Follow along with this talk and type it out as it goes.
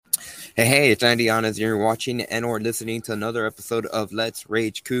Hey, it's Andy Anez. You're watching and or listening to another episode of Let's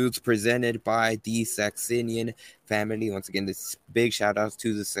Rage Coogs presented by the Saxenian family. Once again, this big shout out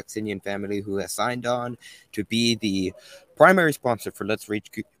to the Saxenian family who has signed on to be the primary sponsor for Let's Rage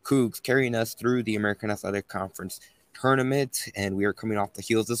Coogs, carrying us through the American Athletic Conference tournament. And we are coming off the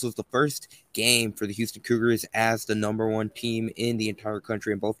heels. This was the first game for the Houston Cougars as the number one team in the entire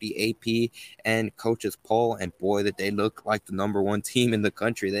country in both the AP and coaches poll, and boy, that they look like the number one team in the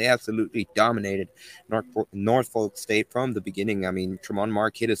country. They absolutely dominated Norfolk State from the beginning. I mean, Tremont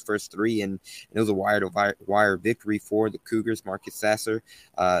Mark hit his first three, and it was a wire victory for the Cougars. Marcus Sasser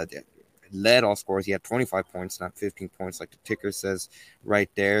led all scores. He had 25 points, not 15 points like the ticker says right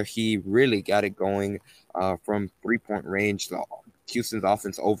there. He really got it going from three-point range. Houston's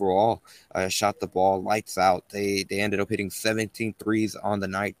offense overall shot the ball lights out. They ended up hitting 17 threes on the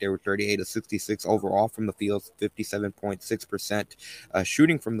night. They were 38 to 66 overall from the field, 57.6%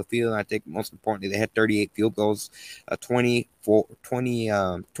 shooting from the field. And I think most importantly, they had 38 field goals.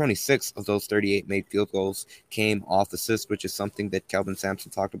 26 of those 38 made field goals came off assists, which is something that Kelvin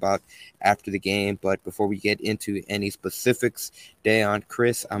Sampson talked about after the game. But before we get into any specifics, Dayon,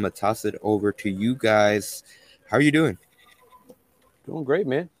 Chris, I'm going to toss it over to you guys. How are you doing? Doing great,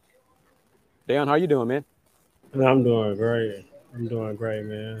 man. Dayon, how you doing, man? I'm doing great. I'm doing great,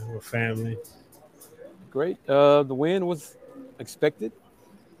 man. With family. Great. The win was expected.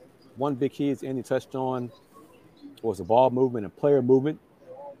 One big key, as Andy touched on, was the ball movement and player movement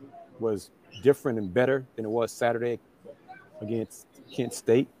was different and better than it was Saturday against Kent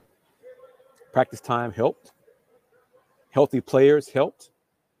State. Practice time helped. Healthy players helped.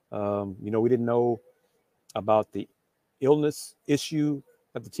 We didn't know about the illness issue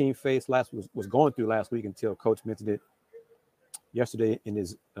that the team faced was going through last week until Coach mentioned it yesterday in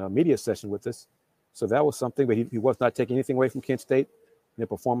his media session with us. So that was something, but he was not taking anything away from Kent State and their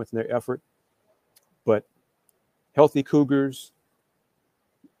performance and their effort. But healthy Cougars,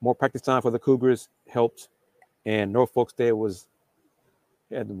 more practice time for the Cougars helped, and Norfolk State was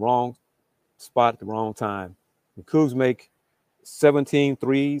at the wrong spot at the wrong time. The Cougs make 17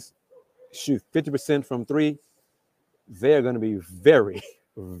 threes, shoot 50% from three. They're going to be very,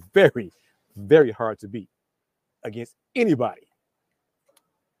 very, very hard to beat against anybody.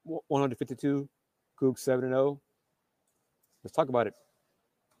 152, Cougs 7-0. Let's talk about it.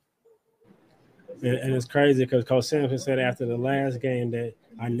 And it's crazy because Coach Sampson said after the last game that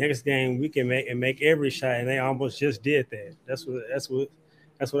our next game we can make every shot, and they almost just did that. That's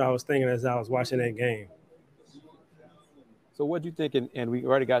what I was thinking as I was watching that game. So what do you think? And we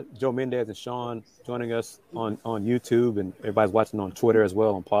already got Joe Mendez and Sean joining us on YouTube, and everybody's watching on Twitter as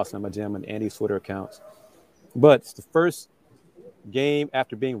well, on Paul Summer Jam and Andy's Twitter accounts. But it's the first game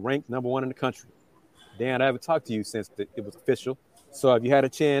after being ranked number one in the country. Dan, I haven't talked to you since it was official. So have you had a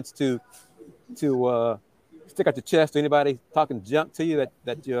chance to stick out your chest to anybody talking junk to you that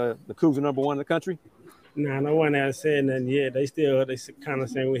the Cougs are number one in the country? Nah, no one has said nothing yet. They kind of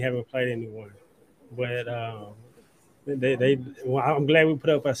saying we haven't played anyone, but I'm glad we put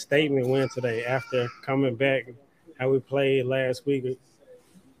up a statement win today after coming back how we played last week.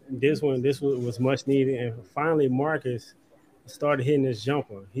 This was much needed, and finally Marcus started hitting his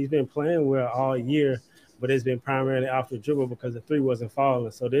jumper. He's been playing well all year, but it's been primarily off the dribble because the three wasn't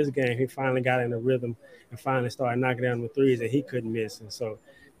falling. So this game, he finally got in the rhythm and finally started knocking down the threes that he couldn't miss. And so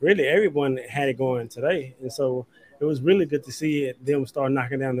really everyone had it going today. And so it was really good to see them start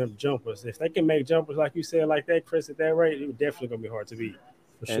knocking down them jumpers. If they can make jumpers like you said, like that, Chris, at that rate, it was definitely going to be hard to beat,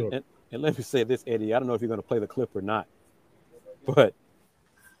 for sure. And let me say this, Eddie. I don't know if you're going to play the clip or not, but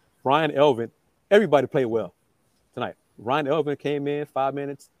Ryan Elvin, everybody played well tonight. Ryan Elvin came in 5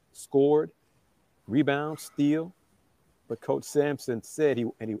 minutes, scored, rebound, steal. But Coach Sampson said,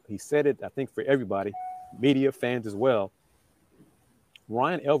 he said it, I think, for everybody, media, fans as well.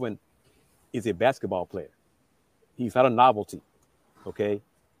 Ryan Elvin is a basketball player. He's not a novelty, okay?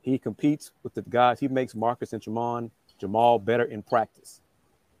 He competes with the guys. He makes Marcus and Jamal better in practice.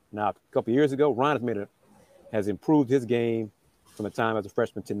 Now, a couple of years ago, Ryan has improved his game from the time as a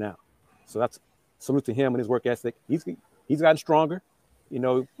freshman to now. So that's salute to him and his work ethic. He's gotten stronger,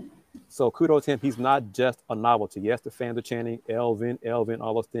 So kudos to him. He's not just a novelty. Yes, the fans are chanting Elvin,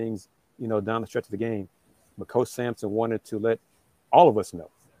 all those things, down the stretch of the game. But Coach Sampson wanted to let all of us know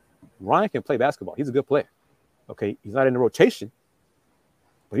Ryan can play basketball. He's a good player. Okay, he's not in the rotation,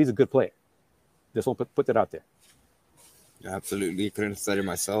 but he's a good player. Just want to put that out there. Absolutely, couldn't have said it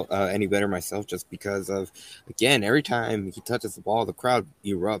any better myself. Just because of, again, every time he touches the ball, the crowd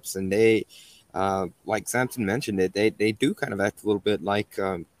erupts, and they, like Sampson mentioned it, they do kind of act a little bit like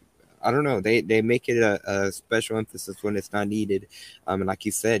I don't know. They make it a special emphasis when it's not needed. And like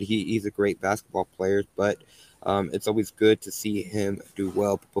you said, he's a great basketball player, but it's always good to see him do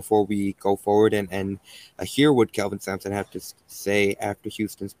well. But before we go forward and hear what Kelvin Sampson have to say after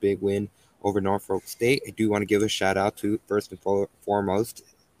Houston's big win over Norfolk State, I do want to give a shout out to first and foremost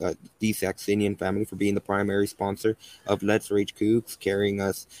the Saxenian family for being the primary sponsor of Let's Rage Coogs, carrying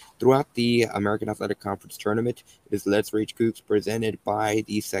us throughout the American Athletic Conference tournament. It is Let's Rage Coogs presented by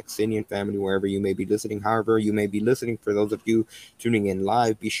the Saxenian family, wherever you may be listening. However, you may be listening, for those of you tuning in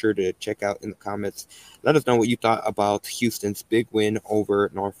live, be sure to check out in the comments. Let us know what you thought about Houston's big win over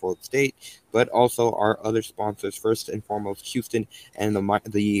Norfolk State, but also our other sponsors. First and foremost, Houston and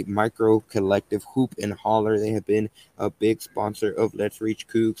the Micro Collective Hoop and Holler. They have been a big sponsor of Let's Reach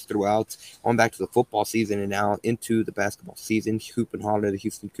Cougs throughout, on back to the football season and now into the basketball season. Hoop and Holler, the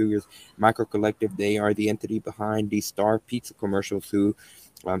Houston Cougars Micro Collective, they are the entity behind the Star Pizza commercials, who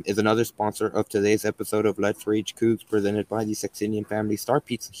is another sponsor of today's episode of Let's Rage Cougs, presented by the Saxenian family. Star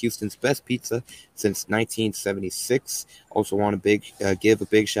Pizza, Houston's best pizza since 1976. Also want to give a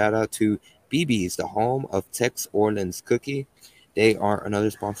big shout out to BB's, the home of Tex Orleans Cookie. They are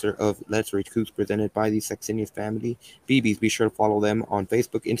another sponsor of Let's Rage Cougs, presented by the Saxenian family. BB's, be sure to follow them on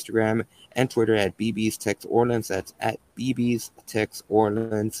Facebook, Instagram, and Twitter at BB's Tex Orleans. That's at BB's Tex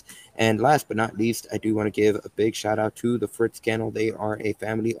Orleans. And last but not least, I do want to give a big shout out to the Fritz Kennel. They are a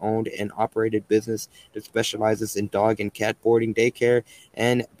family owned and operated business that specializes in dog and cat boarding, daycare,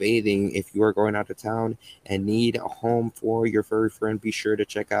 and bathing. If you are going out of town and need a home for your furry friend, be sure to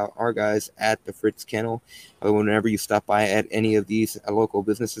check out our guys at the Fritz Kennel. Whenever you stop by at any of these local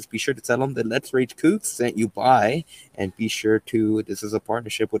businesses, be sure to tell them that Let's Rage Cougs sent you by, and be sure to, this is a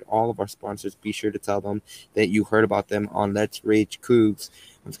partnership with all of our sponsors, be sure to tell them that you heard about them on Let's Rage Cougs.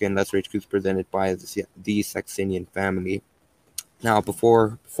 Once again, Let's Rage Cougs presented by the Saxenian family. Now,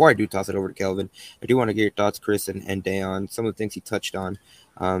 before I do toss it over to Kelvin, I do want to get your thoughts, Chris and Dayon, some of the things he touched on.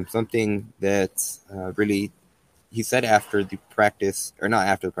 Something that really he said after the practice, or not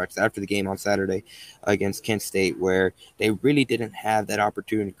after the practice, after the game on Saturday against Kent State, where they really didn't have that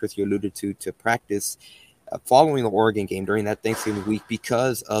opportunity, Chris, you alluded to practice following the Oregon game during that Thanksgiving week,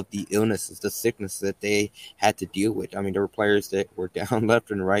 because of the illnesses, the sickness that they had to deal with. I mean, there were players that were down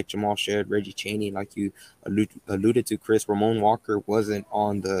left and right. Jamal Shedd, Reggie Chaney, like you alluded to, Chris. Ramon Walker wasn't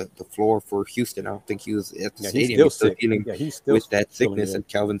on the floor for Houston. I don't think he was at the stadium. He's still dealing with that sickness. And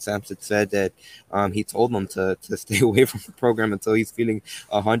Kelvin Sampson said that he told them to stay away from the program until he's feeling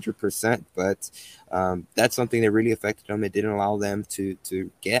 100%. But that's something that really affected them. It didn't allow them to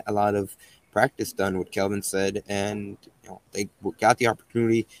get a lot of practice done, what Kelvin said, and they got the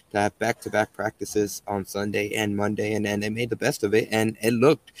opportunity to have back-to-back practices on Sunday and Monday, and then they made the best of it, and it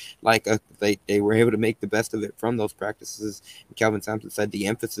looked like they were able to make the best of it from those practices. And Kelvin Sampson said the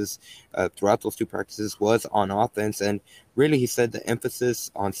emphasis throughout those two practices was on offense, and really he said the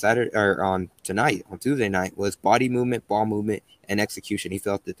emphasis on Tuesday night was body movement, ball movement, and execution. He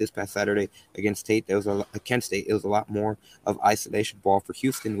felt that this past Saturday against Kent State, it was a lot more of isolation ball for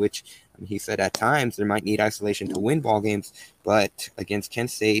Houston, which he said at times they might need isolation to win ball games, but against Kent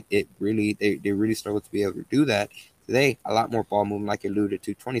State, they really struggled to be able to do that. Today, a lot more ball movement, like alluded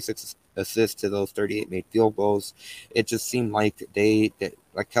to, 26 assists to those 38 made field goals. It just seemed like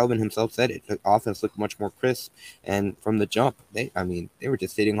like Kelvin himself said, the offense looked much more crisp, and from the jump, they were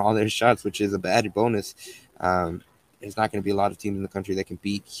just hitting all their shots, which is a bad bonus. There's not going to be a lot of teams in the country that can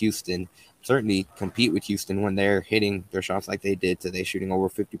beat Houston, certainly compete with Houston when they're hitting their shots like they did today, shooting over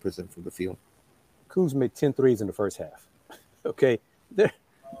 50% from the field. Cougs made 10 threes in the first half. Okay.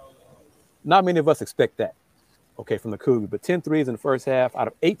 Not many of us expect that, okay, from the Cougs, but 10 threes in the first half out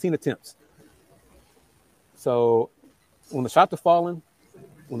of 18 attempts. So when the shots are falling,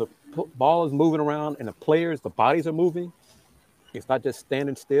 when the ball is moving around and the bodies are moving, it's not just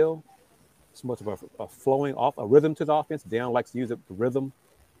standing still. It's much of a flowing off, a rhythm to the offense. Deion likes to use the rhythm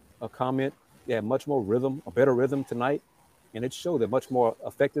comment. They had much more rhythm, a better rhythm tonight, and it showed they're much more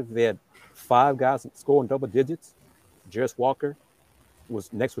effective. They had 5 guys scoring double digits. Jarris Walker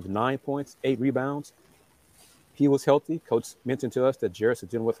was next with 9 points, 8 rebounds. He was healthy. Coach mentioned to us that Jarris is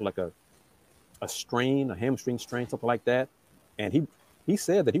dealing with like a hamstring strain, something like that. And he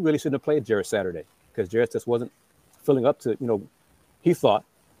said that he really shouldn't have played Jarris Saturday because Jarris just wasn't filling up to, he thought.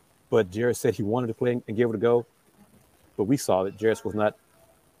 But Jarris said he wanted to play and give it a go. But we saw that Jarris was not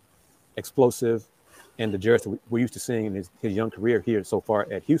explosive. And the Jarris that we're used to seeing in his young career here so far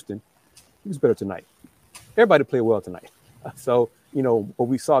at Houston, he was better tonight. Everybody played well tonight. So, what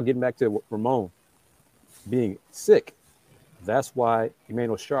we saw, getting back to Ramon being sick, that's why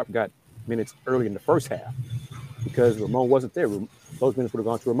Emmanuel Sharp got minutes early in the first half, because Ramon wasn't there. those minutes would have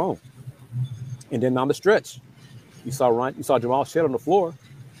gone to Ramon. And then on the stretch, you saw Jamal shed on the floor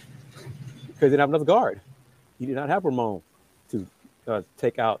because he didn't have another guard. He did not have Ramon to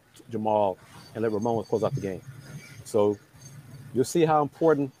take out Jamal and let Ramon close out the game. So you'll see how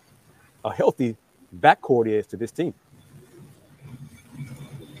important a healthy backcourt is to this team.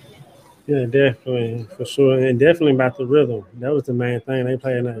 Yeah, definitely, for sure, and definitely about the rhythm. That was the main thing. They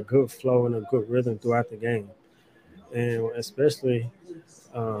played in a good flow and a good rhythm throughout the game, and especially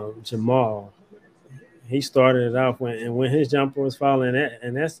Jamal. He started it off when his jumper was falling,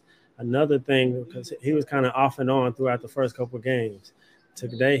 and that's another thing because he was kind of off and on throughout the first couple of games.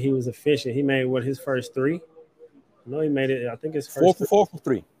 Today he was efficient. He made his first three. No, he made it. I think his first 4 for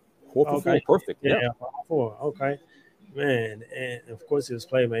 3. 4 for 4, perfect. Yeah, 4. Okay, man, and of course he was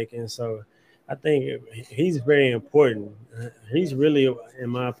playmaking. So I think he's very important. He's really, in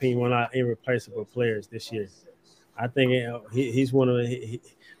my opinion, one of our irreplaceable players this year. I think he's one of the.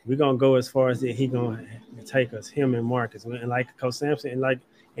 We're gonna go as far as he gonna take us. Him and Marcus, and like Coach Sampson, and like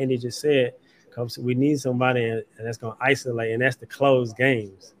Andy just said, Coach, we need somebody that's gonna isolate, and that's to close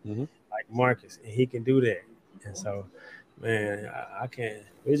games, like Marcus, and he can do that. And so, man, I can't.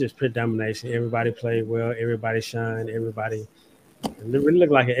 It was just pure domination. Everybody played well. Everybody shined. Everybody. It really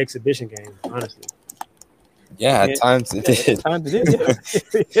looked like an exhibition game, honestly. Yeah, at times it did. At times it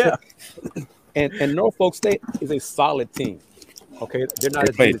did, yeah. And Norfolk State is a solid team. Okay, they're not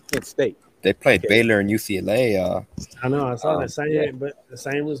as good as Kent State. They played Baylor and UCLA. I know. I saw the same, but the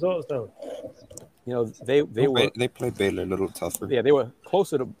same results though. You know, they played Baylor a little tougher. Yeah, they were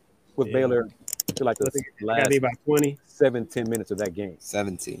closer with Baylor to like the last about 20, 7-10 minutes of that game.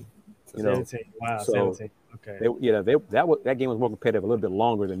 17. You know, 17. Wow, so 17. Okay. That game was more competitive a little bit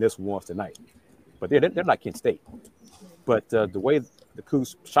longer than this one was tonight. But they're not Kent State. But the way the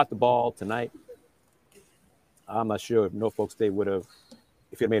Cougs shot the ball tonight, I'm not sure if Norfolk State would have,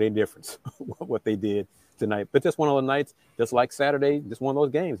 if it made any difference what they did tonight. But just one of those nights, just like Saturday, just one of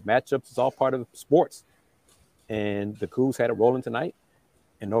those games. Matchups is all part of sports. And the Cougs had it rolling tonight,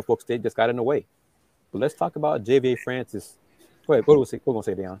 and Norfolk State just got in the way. But let's talk about JVA Francis. Go ahead. What are we going to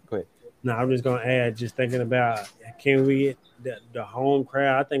say, Deion? Go ahead. No, I'm just going to add, just thinking about, can we get the home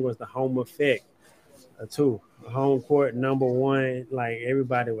crowd? I think it was the home effect, too. Home court, number one, like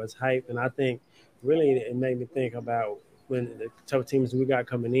everybody was hyped. And I think really it made me think about when the tough teams we got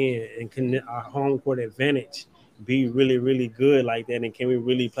coming in, and can our home court advantage be really, really good like that? And can we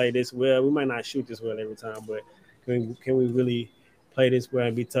really play this well? We might not shoot this well every time, but can we really play this well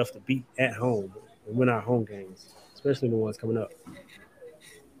and be tough to beat at home and win our home games, especially the ones coming up?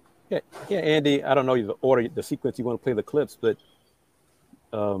 Yeah, Andy, I don't know the sequence you want to play the clips, but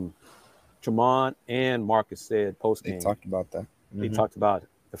Tremont and Marcus said post-game. They talked about that. They talked about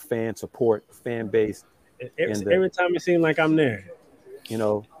the fan support, fan base. Every time it seems like I'm there. You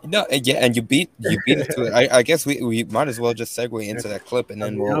know. No, yeah, and you beat it to it. I guess we might as well just segue into that clip, and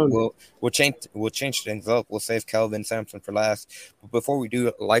then we'll change things up. We'll save Kelvin Sampson for last. But before we do,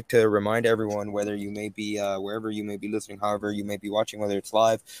 I'd like to remind everyone, whether you may be wherever you may be listening, however you may be watching, whether it's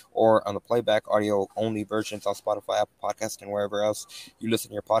live or on the playback audio only versions on Spotify, Apple Podcast, and wherever else you listen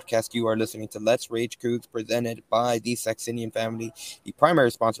to your podcast, you are listening to Let's Rage Coogs, presented by the Saxenian family, the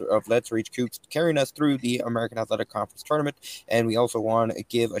primary sponsor of Let's Rage Coogs, carrying us through the American Athletic Conference tournament. And we also want to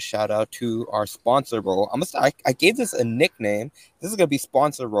give a shout out to our sponsor role. I gave this a nickname. This is going to be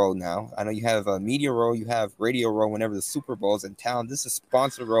sponsor role now. I know you have a media role, you have radio role whenever the Super Bowl is in town. This is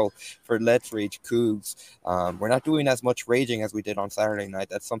sponsor role for Let's Rage Cougs. We're not doing as much raging as we did on Saturday night.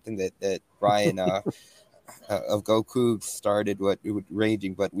 That's something that Brian of Go Cougs started with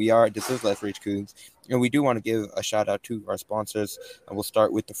raging, but this is Let's Rage Cougs. And we do want to give a shout out to our sponsors. And we'll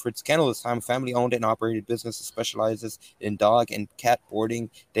start with the Fritz Kennel this time. Family owned and operated business that specializes in dog and cat boarding,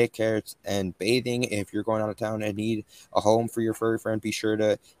 daycares, and bathing. If you're going out of town and need a home for your furry friend, be sure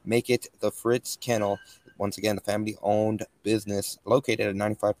to make it the Fritz Kennel. Once again, the family-owned business located at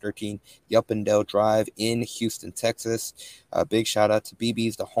 9513 Yuppendale Drive in Houston, Texas. A big shout-out to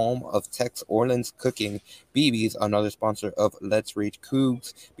BB's, the home of Tex Orleans Cooking. BB's, another sponsor of Let's Reach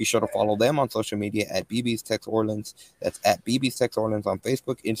Cougs. Be sure to follow them on social media at BB's Tex Orleans. That's at BB's Tex Orleans on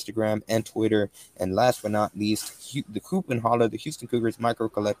Facebook, Instagram, and Twitter. And last but not least, the Coop and Holler, the Houston Cougars Micro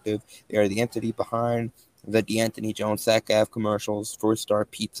Collective. They are the entity behind the D'Anthony Jones Sac Ave commercials, First Star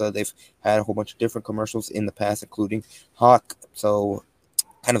Pizza. They've had a whole bunch of different commercials in the past, including Hawk. So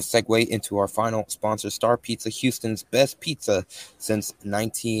kind of segue into our final sponsor, Star Pizza, Houston's best pizza since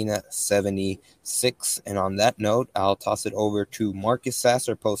 1976. And on that note, I'll toss it over to Marcus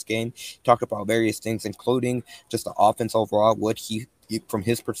Sasser post-game. Talked about various things, including just the offense overall, what he from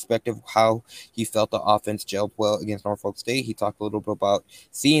his perspective, how he felt the offense gelled well against Norfolk State. He talked a little bit about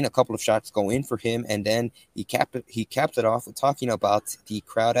seeing a couple of shots go in for him, and then he capped it off with talking about the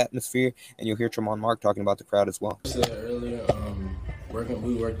crowd atmosphere, and you'll hear Tremont Mark talking about the crowd as well. I said earlier,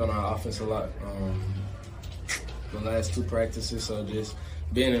 we worked on our offense a lot the last 2 practices, so just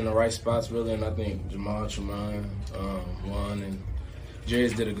being in the right spots really, and I think Jamal, Tremont, Juan, and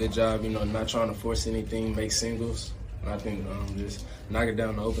Jarius did a good job, not trying to force anything, make singles. I think just knocking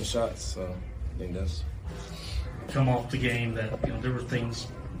down the open shots. So I think that's come off the game that there were things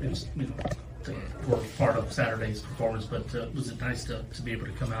that were part of Saturday's performance, but was it nice to be able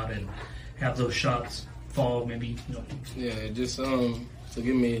to come out and have those shots fall? Maybe Yeah, just to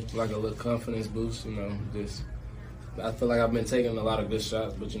give me like a little confidence boost. Just I feel like I've been taking a lot of good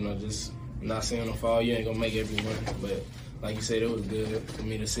shots, but just not seeing them fall. You ain't gonna make every one, but like you said, it was good for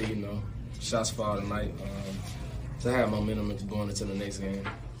me to see shots fall tonight. To have momentum into going into the next game.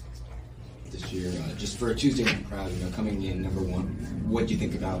 This year, just for a Tuesday night crowd, coming in number 1, what do you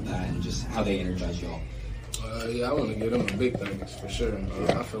think about that and just how they energize y'all? Yeah, I want to give them a big thanks for sure.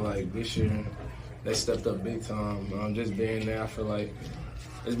 I feel like this year they stepped up big time. Just being there, I feel like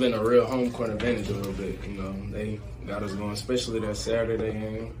it's been a real home court advantage a little bit. They got us going, especially that Saturday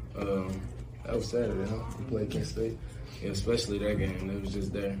game. That was Saturday, huh? We played Kent State. Yeah, especially that game. They was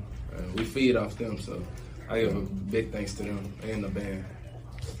just there. We feed off them, so I give a big thanks to them and the band.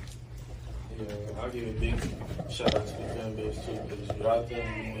 Yeah, I'll give a big shout out to the fan base too, because without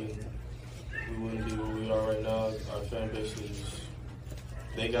them, we wouldn't be where we are right now. Our fan base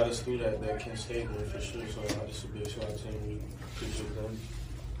they got us through that Kent State win for sure. So just a big shout out to them. We appreciate them.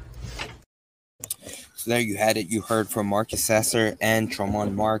 So there you had it. You heard from Marcus Sasser and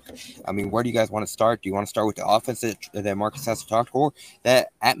Tremont Mark. I mean, where do you guys want to start? Do you want to start with the offense that Marcus Sasser talked, or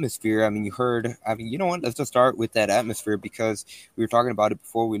that atmosphere? I mean, you heard. I mean, you know what? Let's just start with that atmosphere, because we were talking about it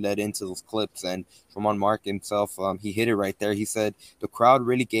before we led into those clips, and Tremont Mark himself, he hit it right there. He said the crowd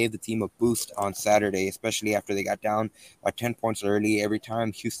really gave the team a boost on Saturday, especially after they got down by 10 points early. Every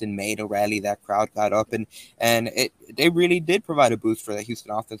time Houston made a rally, that crowd got up, and they really did provide a boost for that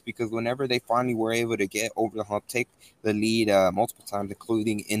Houston offense, because whenever they finally were able to get over the hump, take the lead multiple times,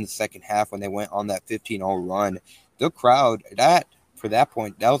 including in the second half when they went on that 15-0 run, the crowd, for that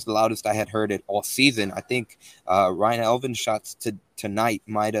point, that was the loudest I had heard it all season. I think Ryan Elvin's shots tonight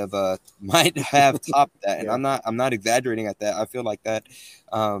might have topped that, and Yeah. I'm not exaggerating at that. I feel like that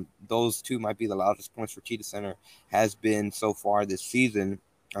those two might be the loudest points for Cheetah Center has been so far this season.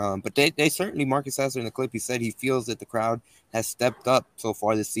 But they certainly, Marcus Sasser in the clip, he said he feels that the crowd has stepped up so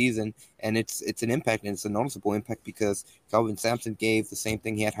far this season, and it's an impact, and it's a noticeable impact, because Kelvin Sampson gave the same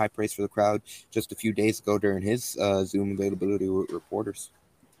thing. He had high praise for the crowd just a few days ago during his Zoom availability with reporters.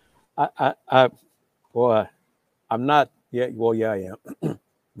 I'm not. Yeah, well, yeah, I am.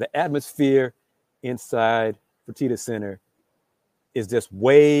 The atmosphere inside Fertitta Center is just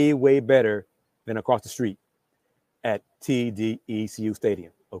way, way better than across the street at TDECU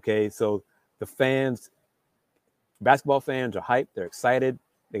Stadium. Okay, so the fans, basketball fans, are hyped. They're excited.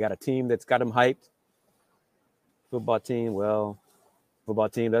 They got a team that's got them hyped. Football team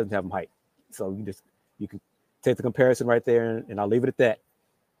doesn't have them hyped. So you can take the comparison right there, and I'll leave it at that.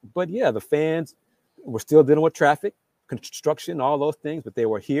 But yeah, the fans were still dealing with traffic, construction, all those things, but they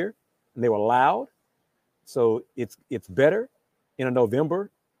were here and they were loud. So it's better in a November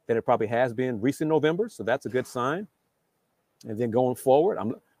than it probably has been recent November. So that's a good sign. And then going forward,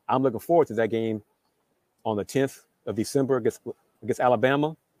 I'm looking forward to that game on the 10th of December against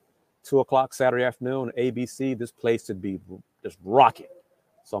Alabama, 2:00 Saturday afternoon, ABC. This place should be just rocking.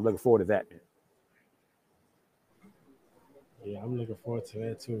 So I'm looking forward to that, man. Yeah, I'm looking forward to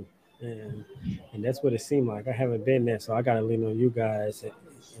that too. And that's what it seemed like. I haven't been there, so I got to lean on you guys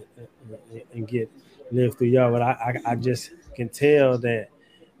and live through y'all. But I just can tell that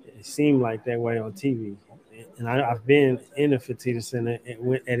it seemed like that way on TV. And I've been in the Fertitta Center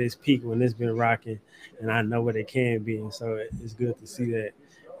at its peak when it's been rocking, and I know what it can be. And so it's good to see that,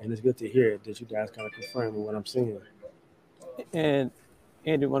 and it's good to hear that you guys kind of confirm what I'm seeing. And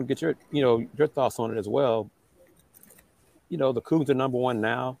Andy, I want to get your thoughts on it as well. The Cougs are number 1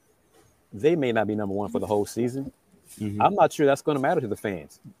 now. They may not be number 1 for the whole season. Mm-hmm. I'm not sure that's going to matter to the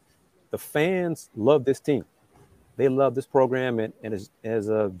fans. The fans love this team. They love this program, and as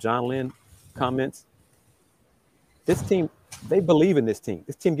John Lynn comments, this team, they believe in this team.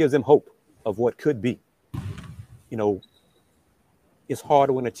 This team gives them hope of what could be. It's hard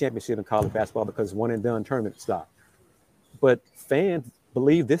to win a championship in college basketball because it's one and done tournament style. But fans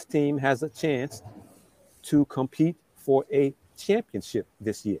believe this team has a chance to compete for a championship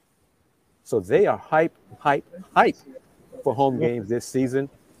this year. So they are hype. for home games this season,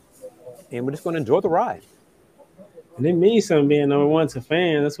 and we're just going to enjoy the ride. And it means something being number one to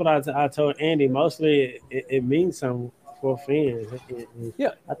fans. That's what I told Andy. Mostly, it means something for fans. Yeah,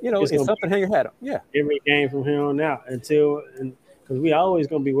 I think you know, it's it's gonna something to hang your hat on. Yeah, be every game from here on out until because we always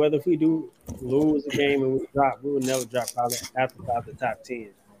gonna be whether if we do lose a game and we drop, we will never drop probably outside the top 10.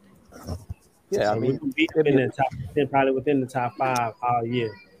 yeah. I So we're mean, gonna be it'd in be the top 10, probably within the top 5 all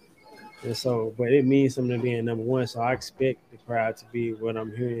year. And so, but it means something to being number one. So I expect the crowd to be what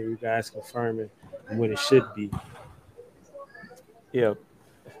I'm hearing you guys confirming and what it should be. yeah.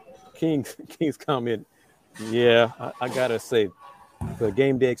 King's comment. Yeah, I gotta say, the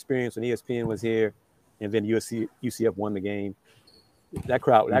game day experience when ESPN was here, and then UCF won the game. That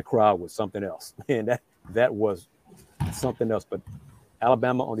crowd was something else, man. That was something else. But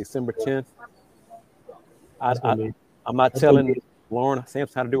Alabama on December 10th, I, That's I gonna be I'm not that's gonna telling be Lauren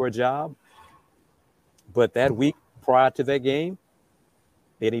Sampson how to do her job, but that week prior to that game,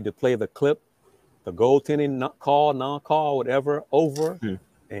 they need to play the clip, the goaltending call, non-call, whatever, over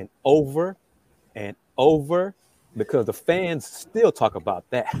and over and over, because the fans still talk about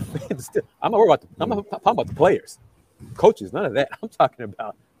that. I'm not worried about I'm not talking about the players, coaches, none of that. I'm talking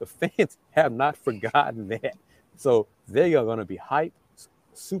about the fans have not forgotten that. So they are going to be hyped,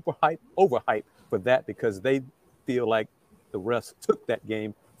 super hyped, overhyped for that because they feel like the refs took that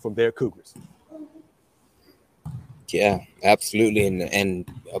game from their Cougars. Yeah, absolutely, and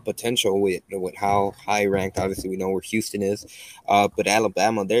a potential with how high ranked. Obviously, we know where Houston is, but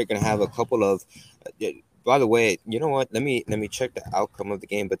Alabama, they're going to have a couple of. By the way, you know what? Let me check the outcome of the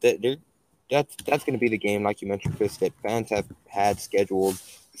game. But that's going to be the game, like you mentioned, Chris, that fans have had scheduled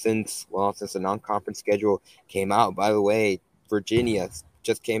since the non-conference schedule came out. By the way, Virginia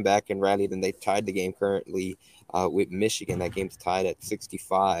just came back and rallied, and they tied the game currently with Michigan. That game's tied at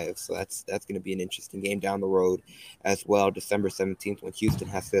 65, so that's going to be an interesting game down the road as well. December 17th, when Houston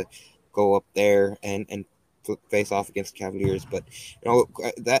has to go up there and face off against the Cavaliers. But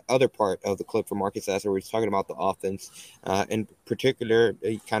that other part of the clip from Marcus Sasser, was talking about the offense, in particular,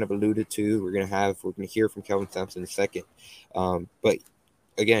 he kind of alluded to. We're gonna hear from Kelvin Sampson in a second, but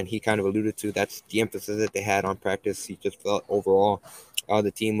again, he kind of alluded to that's the emphasis that they had on practice. He just felt overall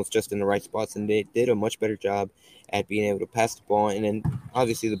the team was just in the right spots, and they did a much better job at being able to pass the ball. And then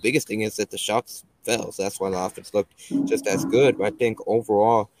obviously the biggest thing is that the shots fell, so that's why the offense looked just as good. But I think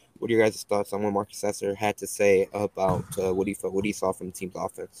overall, what are your guys' thoughts on what Marcus Sasser had to say about what he saw from the team's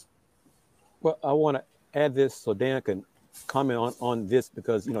offense? Well, I want to add this so Dan can comment on this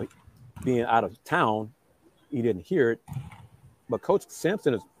because, being out of town, he didn't hear it. But Coach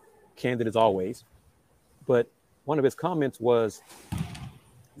Sampson is candid as always. But one of his comments was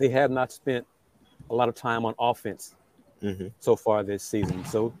they have not spent a lot of time on offense so far this season.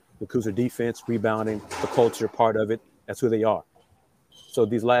 So the Cougar defense, rebounding, the culture part of it, that's who they are. So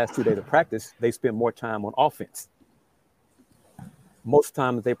these last 2 days of practice, they spent more time on offense. Most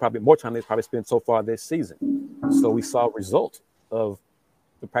times they probably spent so far this season. So we saw a result of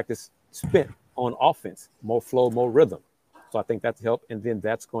the practice spent on offense, more flow, more rhythm. So I think that's helped. And then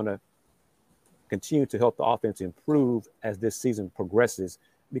that's going to continue to help the offense improve as this season progresses,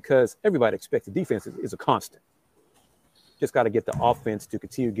 because everybody expects the defense is a constant. Just got to get the offense to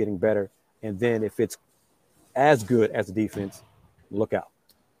continue getting better. And then if it's as good as the defense, look out.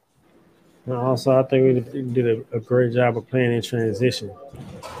 And also, I think we did a great job of playing in transition.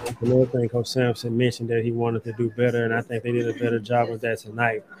 Another thing, Coach Sampson mentioned that he wanted to do better, and I think they did a better job of that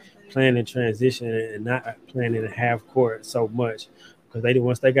tonight, playing in transition and not playing in a half court so much. Because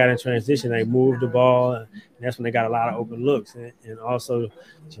once they got in transition, they moved the ball, and that's when they got a lot of open looks. And also,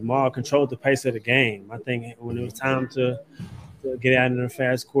 Jamal controlled the pace of the game. I think when it was time to get out in the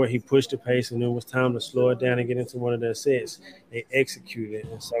fast court, he pushed the pace, and it was time to slow it down and get into one of their sets. They executed,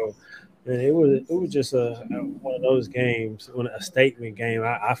 and so it was just one of those games, a statement game.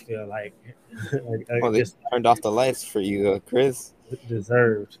 I feel like, They just turned off the lights for you, Chris.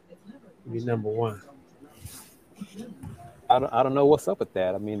 deserved to be number one. I don't know what's up with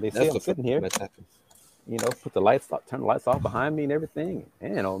that. I mean, they say I'm sitting here, put the lights off, turn the lights off behind me and everything.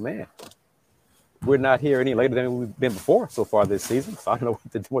 Man, oh man. We're not here any later than we've been before so far this season. So I don't know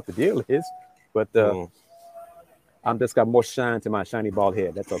what the deal is, but I'm just got more shine to my shiny bald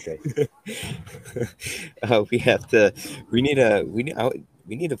head. That's okay. We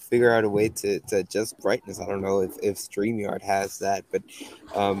need to figure out a way to adjust brightness. I don't know if StreamYard has that, but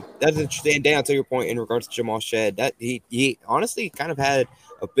that's interesting. Dan, to your point in regards to Jamal Shead, that he honestly kind of had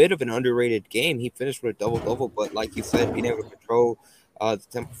a bit of an underrated game. He finished with a double-double, but like you said, being able to control the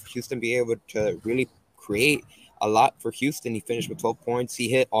tempo for Houston, be able to really create a lot for Houston. He finished with 12 points. He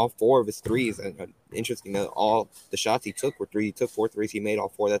hit all 4 of his threes. And interesting that all the shots he took were 3. He took 4 threes. He made all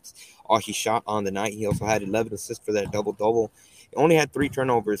 4. That's all he shot on the night. He also had 11 assists for that double-double. He only had 3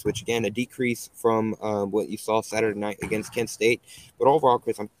 turnovers, which, again, a decrease from what you saw Saturday night against Kent State. But overall,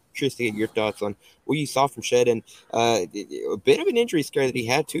 Chris, I'm curious to get your thoughts on what you saw from Shed, and a bit of an injury scare that he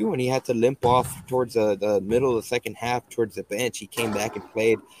had too when he had to limp off towards the middle of the second half towards the bench. He came back and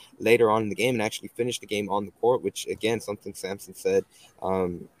played later on in the game and actually finished the game on the court, which, again, something Sampson said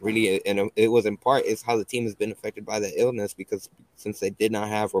really, and it was in part is how the team has been affected by the illness, because since they did not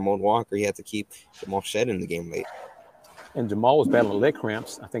have Ramon Walker, he had to keep Jamal Shed in the game late. And Jamal was battling leg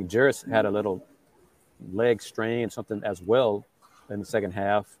cramps. I think Jarris had a little leg strain, something as well in the second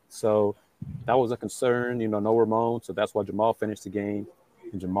half. So that was a concern, no Ramon. So that's why Jamal finished the game.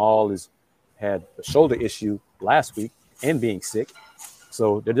 And Jamal had a shoulder issue last week and being sick.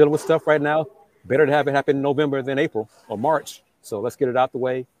 So they're dealing with stuff right now. Better to have it happen in November than April or March. So let's get it out the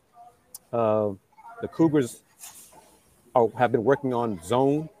way. The Cougars have been working on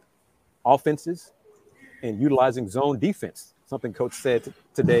zone offenses and utilizing zone defense. Something Coach said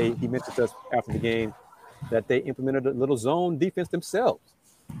today, he mentioned to us after the game, that they implemented a little zone defense themselves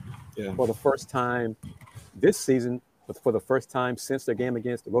for the first time this season, but for the first time since their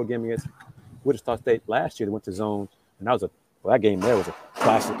road game against Wichita State last year. They went to zone, and that game there was a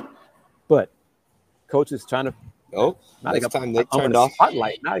classic. But Coach is trying to. Now they turned off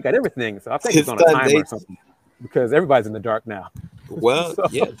spotlight. Now they got everything, so I think it's on a timer or something, because everybody's in the dark now. Well,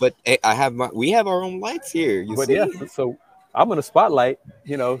 but hey, we have our own lights here. So I'm in a spotlight,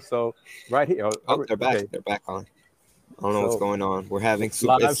 so right here. They're back. Okay. They're back on. I don't know what's going on. We're having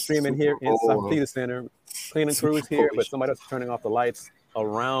live streaming here inside Theater Center. Cleaning crews here, but somebody else is turning off the lights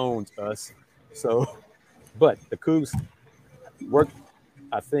around us. So, but the Cougs worked.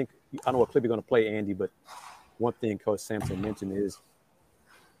 I don't know what clip you're going to play, Andy, but one thing Coach Sampson mentioned is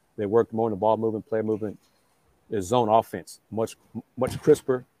they worked more in the ball movement, player movement. There's zone offense, much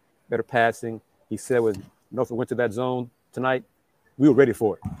crisper, better passing. He said when Norfolk went to that zone tonight, we were ready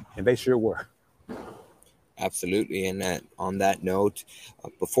for it, and they sure were. Absolutely. And on that note,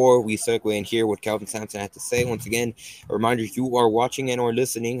 before we segue and hear what Calvin Sampson had to say, once again, a reminder, you are watching and or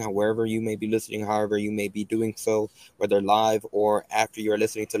listening, wherever you may be listening, however you may be doing so, whether live or after you're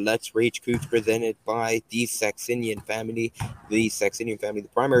listening to Let's Rage Coogs, presented by the Saxenian family. The Saxenian family, the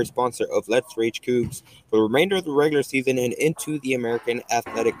primary sponsor of Let's Rage Coogs for the remainder of the regular season and into the American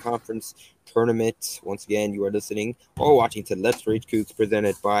Athletic Conference tournament. Once again, you are listening or watching to Let's Rage Coogs,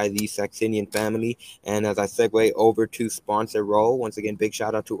 presented by the Saxenian family. And as I segue over to sponsor role, once again, big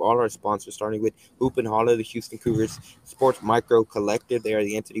shout out to all our sponsors, starting with Hoop and Holler, the Houston Cougars Sports Micro Collective. They are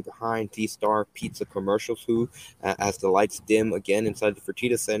the entity behind T-Star Pizza Commercials, who, as the lights dim again inside the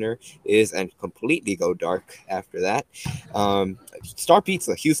Fertitta Center, and completely go dark after that. Star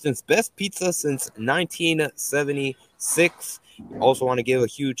Pizza, Houston's best pizza since 1976. Also want to give a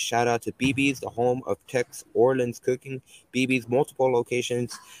huge shout out to BB's, the home of Tex Orleans Cooking. BB's, multiple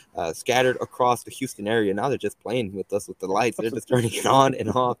locations scattered across the Houston area. Now they're just playing with us with the lights. They're just turning it on and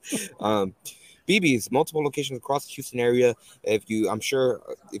off. BB's, multiple locations across the Houston area. I'm sure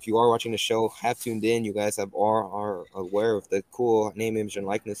if you are watching the show, have tuned in. You guys are aware of the cool name, image, and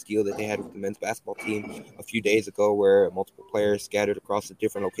likeness deal that they had with the men's basketball team a few days ago, where multiple players scattered across the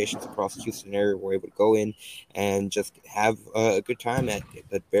different locations across the Houston area were able to go in and just have a good time at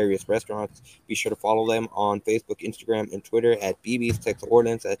various restaurants. Be sure to follow them on Facebook, Instagram, and Twitter at BB's Tex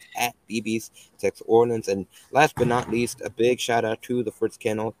Orleans. That's at BB's Tex Orleans. And last but not least, a big shout out to the Fritz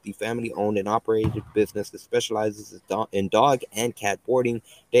Kennel, the family-owned and operated business that specializes in dog and cat boarding,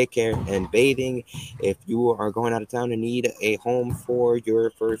 daycare, and bathing. If you are going out of town and need a home for your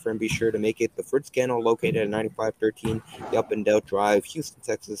furry friend, be sure to make it the Fritz Kennel, located at 9513 Yup and Dell Drive, Houston,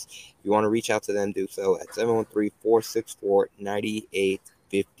 Texas. If you want to reach out to them, do so at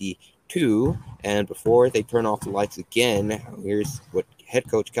 713-464-9852. And before they turn off the lights again, here's what head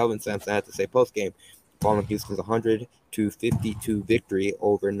coach Calvin Sampson had to say post-game following Houston's 100-52 victory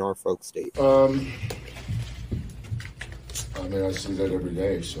over Norfolk State. I see that every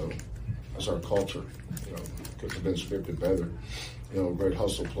day, so that's our culture. Could have been scripted better. Great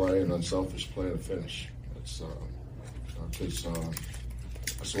hustle play and unselfish play to finish. That's our kids.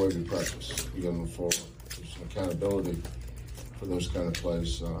 That's the way we practice. We got to move forward. There's some accountability for those kind of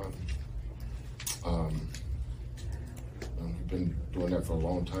plays. We've been doing that for a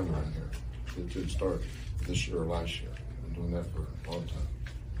long time around here. It didn't start this year or last year. We've been doing that for a long time.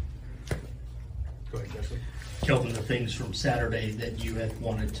 Go ahead, Jesse. Kelvin, the things from Saturday that you had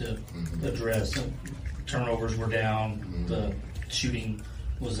wanted to address, turnovers were down, the shooting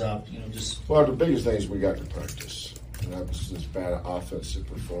was just Well, the biggest thing is we got to practice. And that was this bad offensive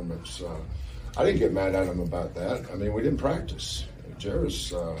performance. I didn't get mad at him about that. I mean, we didn't practice.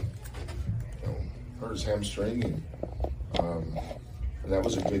 Jarris, hurt his hamstring, and that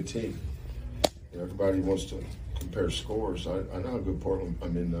was a good team. Everybody wants to compare scores. I know how good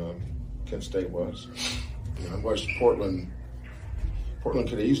Kent State was. I watched Portland. Portland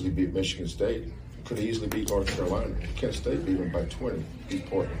could have easily beat Michigan State. Could have easily beat North Carolina. Kent State beat them by 20. Beat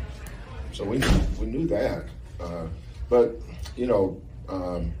Portland. So we knew that. But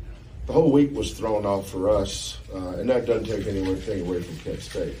the whole week was thrown off for us, and that doesn't take anything away from Kent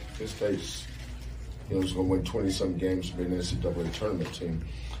State. Kent State's was going to win 20-some games to be an NCAA tournament team.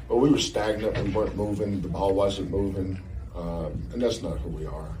 But we were stagnant. We weren't moving. The ball wasn't moving. And that's not who we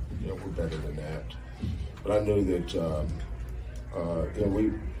are. We're better than that. But I knew that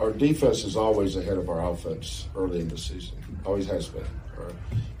our defense is always ahead of our offense early in the season. Always has been. Right?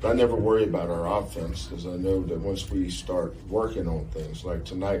 But I never worry about our offense because I know that once we start working on things, like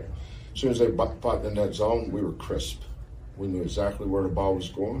tonight, as soon as they popped in that zone, we were crisp. We knew exactly where the ball was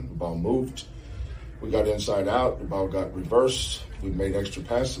going. The ball moved. We got inside out. The ball got reversed. We made extra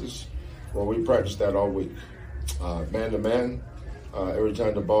passes. Well, we practiced that all week. Man to man, every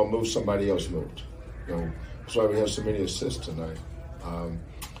time the ball moved, somebody else moved. That's why we have so many assists tonight.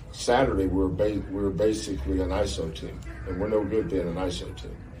 Saturday, we were basically an ISO team, and we're no good being an ISO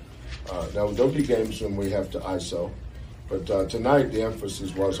team. Now, there'll be games when we have to ISO, but tonight the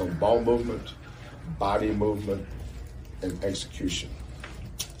emphasis was on ball movement, body movement, and execution.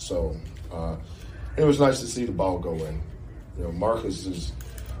 So it was nice to see the ball go in. Marcus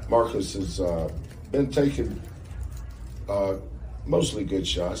has been taking mostly good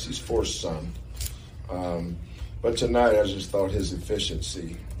shots. He's forced some. But tonight, I just thought his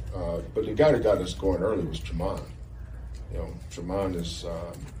efficiency. But the guy that got us going early was Tremont. Tremont is,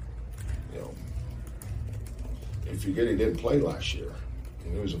 you forget he didn't play last year.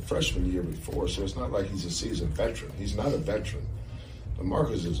 He was a freshman the year before, so it's not like he's a seasoned veteran. He's not a veteran.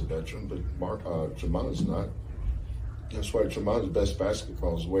 Marcus is a veteran, but Tremont is not. That's why Tremont's best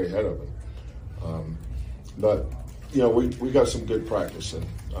basketball is way ahead of him. But we got some good practice, and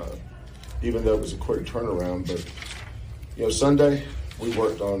even though it was a quick turnaround. But Sunday we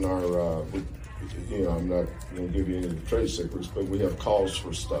worked on our. I'm not going to give you any of the trade secrets, but we have calls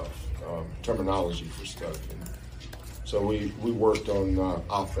for stuff, terminology for stuff. And so we worked on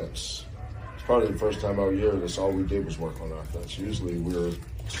offense. It's probably the first time all year that's all we did was work on offense. Usually we're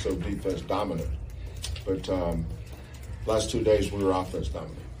so defense dominant, but last 2 days we were offense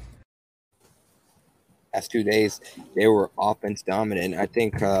dominant. Last 2 days, they were offense dominant. I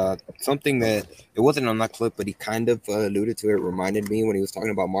think something that it wasn't on that clip, but he kind of alluded to it, reminded me when he was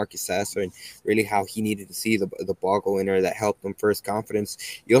talking about Marcus Sasser and really how he needed to see the ball go in there that helped him first confidence.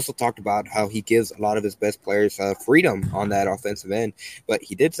 He also talked about how he gives a lot of his best players freedom on that offensive end. But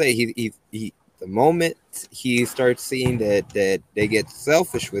he did say he the moment he starts seeing that they get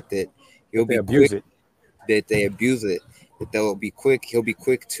selfish with it, he'll be abuse it. That they abuse it. He'll be quick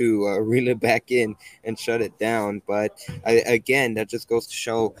to reel it back in and shut it down. But again, that just goes to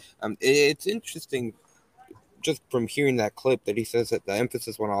show it's interesting just from hearing that clip that he says that the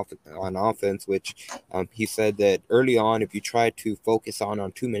emphasis went off on offense, which he said that early on, if you try to focus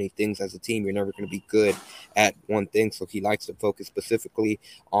on too many things as a team, you're never going to be good at one thing. So he likes to focus specifically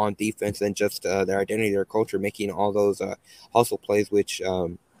on defense and just their identity, their culture, making all those hustle plays, which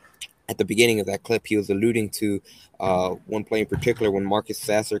at the beginning of that clip, he was alluding to one play in particular when Marcus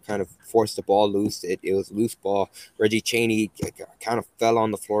Sasser kind of forced the ball loose. It was a loose ball. Reggie Chaney kind of fell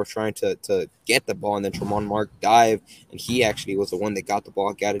on the floor trying to get the ball, and then Tremont Mark dived, and he actually was the one that got the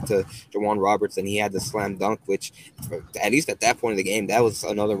ball, got it to Jawan Roberts, and he had the slam dunk, which at least at that point of the game, that was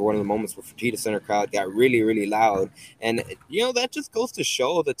another one of the moments where Fertitta Center crowd got really, really loud. And, that just goes to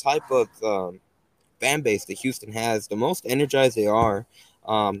show the type of fan base that Houston has. The most energized they are,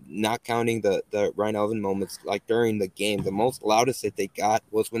 not counting the Ryan Elvin moments, like during the game, the most loudest that they got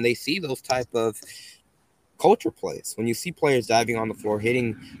was when they see those type of culture plays. When you see players diving on the floor,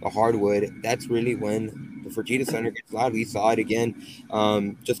 hitting the hardwood, that's really when the Fertitta Center gets loud. We saw it again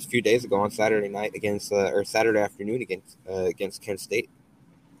just a few days ago on Saturday night or Saturday afternoon against Kent State.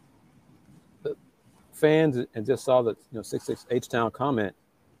 The fans, and just saw the 6-6 H-Town comment,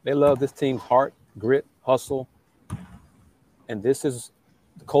 they love this team's heart, grit, hustle, and this is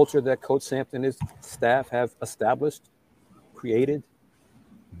the culture that Coach Sampson and his staff have established, created,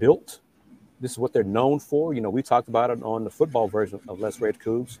 built. This is what they're known for. We talked about it on the football version of Let's Rage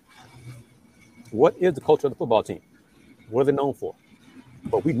Coogs. What is the culture of the football team? What are they known for?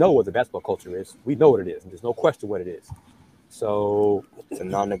 But we know what the basketball culture is. We know what it is, and there's no question what it is. So, It's a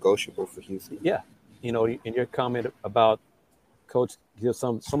non-negotiable for Houston. yeah, in your comment about coach gives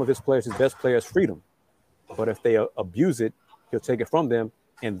some of his players, his best players, freedom, but if they abuse it, he'll take it from them,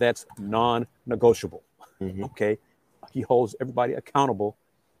 and that's non-negotiable. Mm-hmm. Okay, he holds everybody accountable.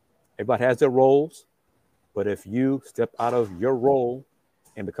 Everybody has their roles, but if you step out of your role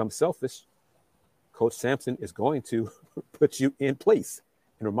and become selfish, Coach Sampson is going to put you in place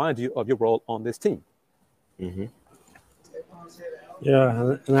and remind you of your role on this team. Mm-hmm.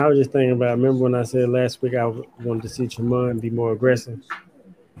 Yeah, and I was just thinking about. Remember when I said last week I wanted to see Tremont be more aggressive,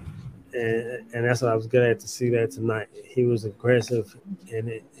 and that's what I was glad to see that tonight. He was aggressive,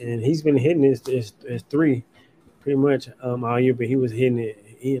 and he's been hitting his three pretty much all year, but he was hitting it.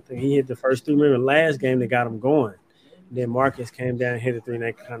 He hit the first three. Remember last game they got him going. Then Marcus came down and hit a three, and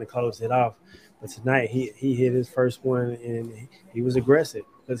they kind of closed it off. But tonight he hit his first one, and he was aggressive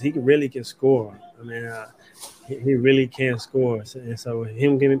because he really can score. I mean, he really can score. And so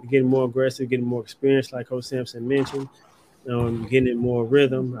him getting more aggressive, getting more experience, like Coach Sampson mentioned, getting more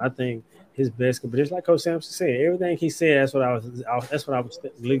rhythm. I think his best. But just like Coach Sampson said, everything he said, that's what I was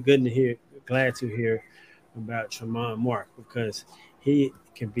good to hear, glad to hear about Tremont Mark because he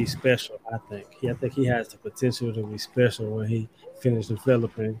can be special. I think he has the potential to be special when he finishes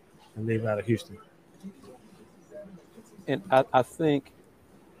developing and leave out of Houston. And I think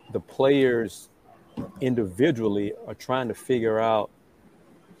the players individually are trying to figure out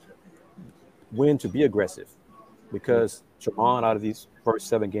when to be aggressive because Tremont, out of these first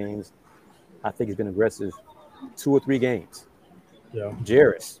 7 games, I think he's been aggressive 2 or 3 games. Yeah.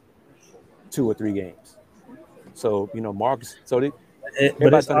 Jarris, 2 or 3 games. So, Marcus, But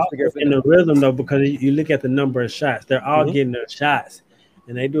everybody's it's trying to also figure in everything the out. rhythm though, because you look at the number of shots; they're all Mhm. getting their shots,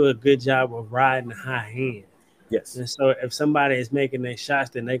 and they do a good job of riding high hand. Yes. And so, if somebody is making their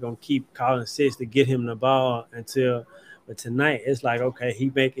shots, then they're gonna keep calling six to get him the ball until. But tonight, it's like okay,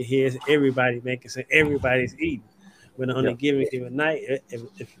 he making his, everybody making, so everybody's eating. But on a Yeah. given night,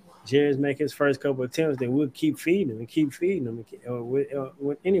 if Jerry's make his first couple of attempts, then we'll keep feeding him and keep feeding him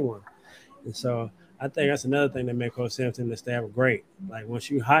with anyone. And so I think that's another thing that makes Coach Sampson and the staff great. Like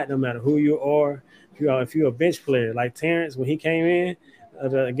once you hot, no matter who you are, if you're a bench player like Terrence when he came in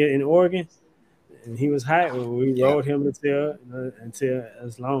get in Oregon and he was hot, we Yeah. rode him until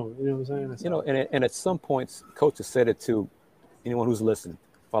as long. You know what I'm saying? So, And at some points, coaches said it to anyone who's listening,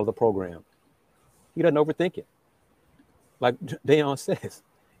 follow the program. He doesn't overthink it. Like Deion says,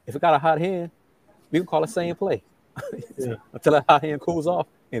 if it got a hot hand, we can call the same play yeah. until that hot hand cools off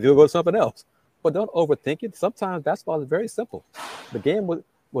and then we'll go to something else. But don't overthink it. Sometimes basketball is very simple. The game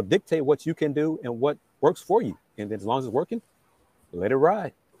will dictate what you can do and what works for you. And then as long as it's working, let it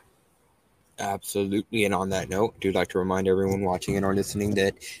ride. Absolutely. And on that note, I do like to remind everyone watching and or listening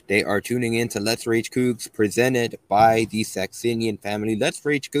that they are tuning in to Let's Rage Coogs, presented by the Saxenian family. Let's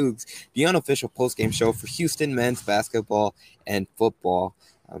Rage Coogs, the unofficial postgame show for Houston men's basketball and football.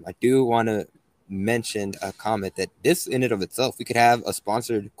 I do want to mention a comment that this in and of itself, we could have a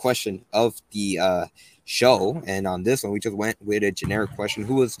sponsored question of the show. And on this one, we just went with a generic question.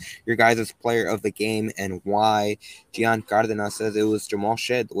 Who was your guys' player of the game and why? Gian Cardenas says it was Jamal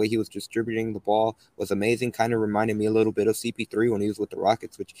Shed. The way he was distributing the ball was amazing. Kind of reminded me a little bit of CP3 when he was with the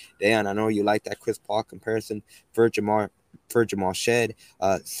Rockets, which, Dan, I know you like that Chris Paul comparison for Jamal Shed.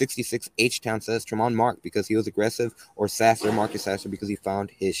 66 H-Town says Tremont Mark because he was aggressive, or Sasser, Marcus Sasser, because he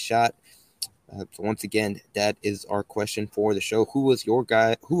found his shot. So once again, that is our question for the show. Who was your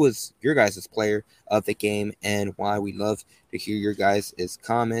guys' player of the game and why? We love to hear your guys'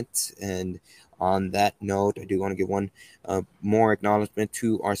 comments. And on that note, I do want to give one more acknowledgement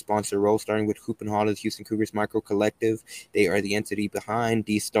to our sponsor role, starting with Hoop and Hollow's Houston Cougars Micro Collective. They are the entity behind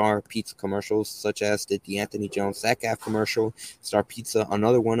the Star Pizza commercials, such as the D'Anthony Jones Sackaf commercial. Star Pizza,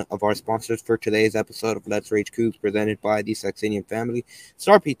 another one of our sponsors for today's episode of Let's Rage Cougs, presented by the Saxenian family.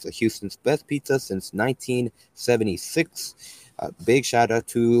 Star Pizza, Houston's best pizza since 1976. Big shout out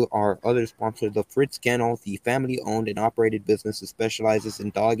to our other sponsor, the Fritz Kennel, the family-owned and operated business that specializes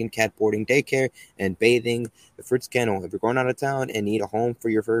in dog and cat boarding, daycare, and bathing. The Fritz Kennel. If you're going out of town and need a home for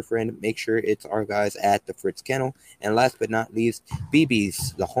your fur friend, make sure it's our guys at the Fritz Kennel. And last but not least,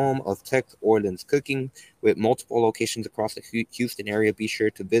 BB's, the home of Tex Orleans Cooking, with multiple locations across the Houston area. Be sure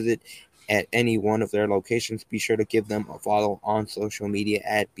to visit at any one of their locations. Be sure to give them a follow on social media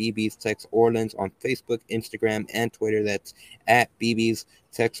at BB's Tex Orleans on Facebook, Instagram, and Twitter. That's at BB's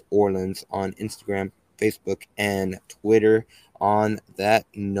Tex Orleans on Instagram, Facebook, and Twitter. On that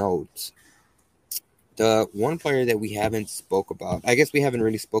note, the one player that we haven't spoke about, I guess we haven't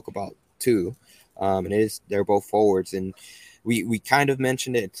really spoke about two, and they're both forwards. And we kind of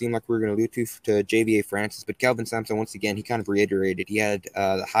mentioned it. It seemed like we were going to allude to JVA Francis, but Kelvin Sampson, once again, he kind of reiterated. He had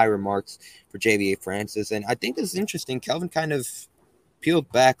the high remarks for JVA Francis, and I think this is interesting. Kelvin kind of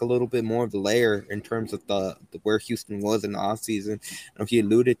peeled back a little bit more of the layer in terms of the where Houston was in the offseason. He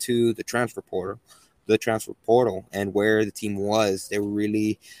alluded to the transfer portal and where the team was. They were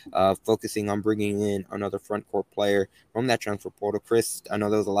really focusing on bringing in another front court player from that transfer portal. Chris, I know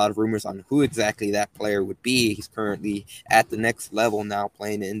there was a lot of rumors on who exactly that player would be. He's currently at the next level now,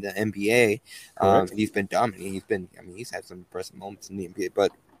 playing in the NBA. He's been dominating. He's had some impressive moments in the NBA,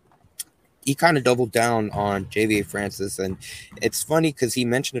 but he kind of doubled down on JVA Francis, and it's funny because he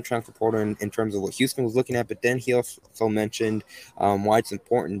mentioned the transfer portal in terms of what Houston was looking at, but then he also mentioned why it's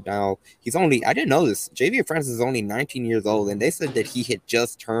important. Now, I didn't know this. JVA Francis is only 19 years old, and they said that he had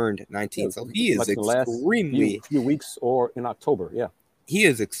just turned 19, so he is like extremely few weeks or in October, yeah. He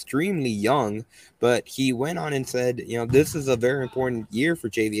is extremely young, but he went on and said, this is a very important year for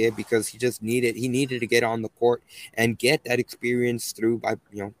JVA because he needed to get on the court and get that experience through by,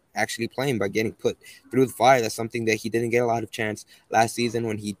 actually playing, by getting put through the fire. That's something that he didn't get a lot of chance last season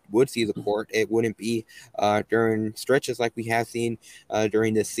when he would see the court. It wouldn't be during stretches like we have seen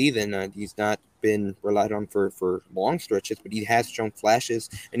during this season. He's not been relied on for long stretches, but he has shown flashes,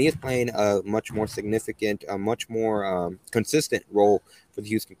 and he is playing a much more significant, a much more consistent role for the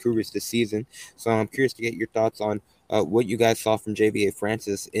Houston Cougars this season. So I'm curious to get your thoughts on what you guys saw from JVA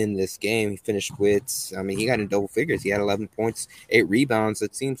Francis in this game. He finished with, he got in double figures. He had 11 points, 8 rebounds.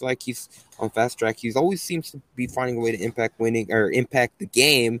 It seems like he's on fast track. He always seems to be finding a way to impact the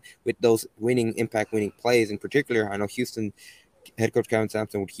game with those impact winning plays. In particular, I know Houston head coach Kelvin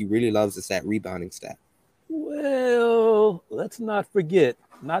Sampson, what he really loves is that rebounding stat. Well, let's not forget,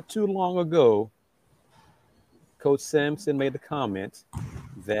 not too long ago, Coach Sampson made the comment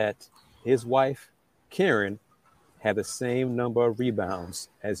that his wife, Karen, had the same number of rebounds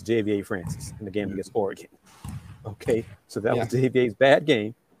as JVA Francis in the game against Oregon. Okay, so that was JVA's bad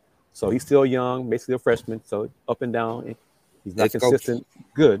game. So he's still young, basically a freshman, so up and down. He's not consistent,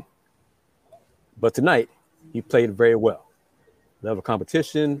 good. But tonight, he played very well. Level of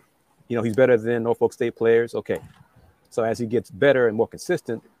competition, he's better than Norfolk State players. Okay, so as he gets better and more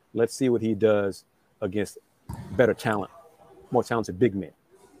consistent, let's see what he does against better talent, more talented big men.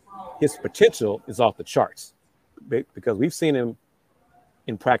 His potential is off the charts because we've seen him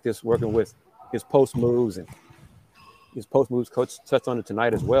in practice working with his post moves, and his post moves, coach touched on it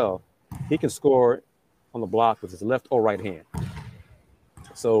tonight as well. He can score on the block with his left or right hand.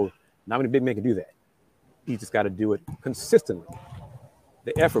 So not many big men can do that. He just got to do it consistently.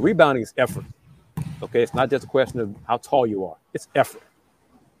 The effort, rebounding is effort. Okay, it's not just a question of how tall you are. It's effort.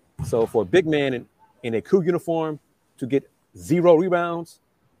 So for a big man in a Coug uniform to get 0 rebounds,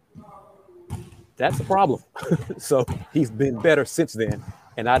 that's a problem. So he's been better since then.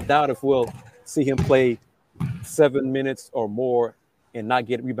 And I doubt if we'll see him play 7 minutes or more and not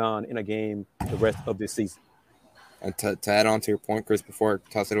get a rebound in a game the rest of this season. And to add on to your point, Chris, before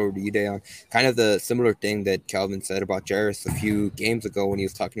I toss it over to you, Dayon, kind of the similar thing that Calvin said about Jarris a few games ago when he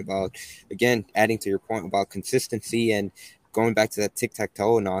was talking about, again, adding to your point about consistency and going back to that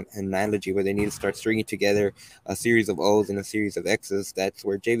tic-tac-toe analogy where they need to start stringing together a series of O's and a series of X's. That's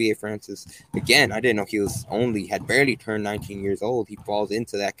where JVA Francis, again, I didn't know he had barely turned 19 years old. He falls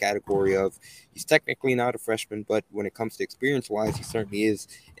into that category of, he's technically not a freshman, but when it comes to experience-wise, he certainly is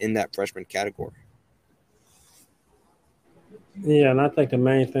in that freshman category. Yeah, and I think the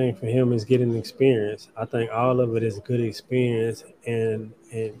main thing for him is getting experience. I think all of it is good experience, and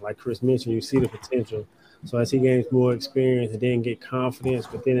like Chris mentioned, you see the potential. So as he gains more experience and then get confidence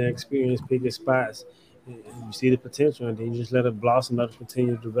within that experience, pick his spots, you see the potential, and then you just let it blossom, let it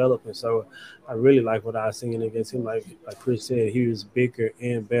continue to develop. And so I really like what I was seeing against him. Like Chris said, he was bigger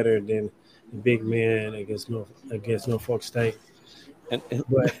and better than the big man against Norfolk State.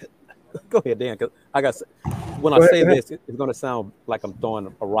 But go ahead, Dan, because when I say this, it's going to sound like I'm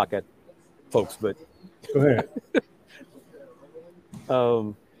throwing a rock at folks, but go ahead.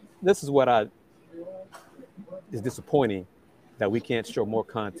 This is what is disappointing, that we can't show more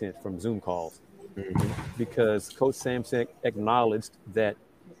content from Zoom calls, because Coach Sampson acknowledged that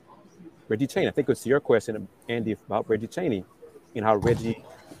Reggie Chaney, I think it was your question, Andy, about Reggie Chaney, and how Reggie,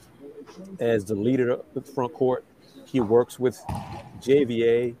 as the leader of the front court, he works with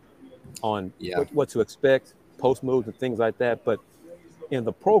JVA on what to expect, post moves and things like that. But in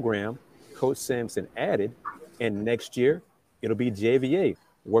the program, Coach Sampson added, and next year it'll be JVA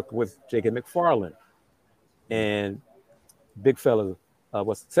working with Jacob McFarland and big fella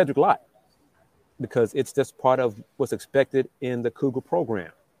was Cedric Lott, because it's just part of what's expected in the Cougar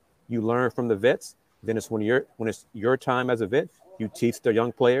program. You learn from the vets, Then it's when it's your time as a vet, you teach the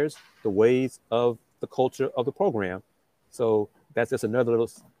young players the ways of the culture of the program. So that's just another little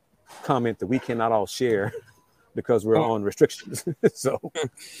comment that we cannot all share because we're on restrictions. So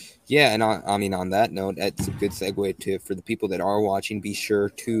Yeah, and I mean, on that note, that's a good segue to for the people that are watching. Be sure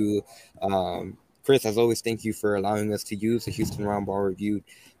to, Chris, as always, thank you for allowing us to use the Houston Roundball Review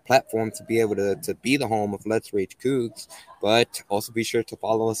platform to be able to be the home of Let's Rage Coogs. But also be sure to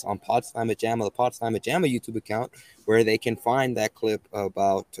follow us on Podslam at Jamma, the Podslam at Jamma YouTube account, where they can find that clip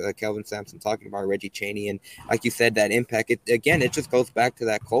about Kelvin Sampson talking about Reggie Chaney. And like you said, that impact, it just goes back to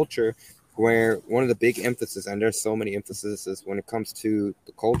that culture where one of the big emphasis, and there's so many emphases when it comes to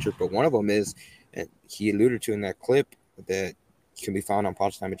the culture, but one of them is, and he alluded to in that clip that can be found on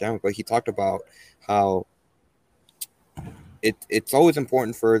Potsdam Jamma, but he talked about how it's always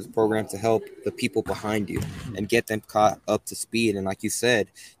important for the program to help the people behind you and get them caught up to speed. And like you said,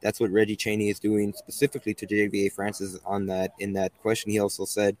 that's what Reggie Chaney is doing specifically to JVA Francis on that. In that question, he also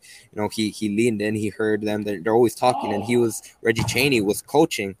said, he leaned in, he heard them, they're always talking, and Reggie Chaney was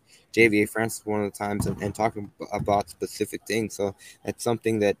coaching JVA Francis one of the times and talking about specific things. So that's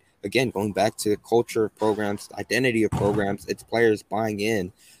something that, again, going back to culture of programs, identity of programs, it's players buying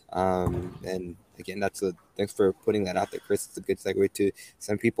in. And again, thanks for putting that out there, Chris. It's a good segue to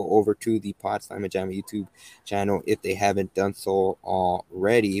send people over to the Podslam Jamma YouTube channel if they haven't done so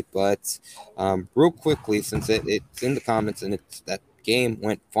already. But real quickly, since it's in the comments and it's that game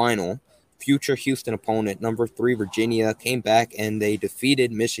went final, future Houston opponent, number 3 Virginia, came back and they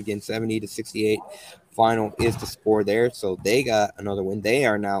defeated Michigan 70-68. Final is the score there, so they got another win. They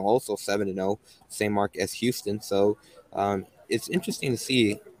are now also 7-0, same mark as Houston. So it's interesting to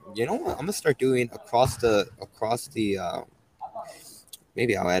see. You know what? I'm gonna start doing across the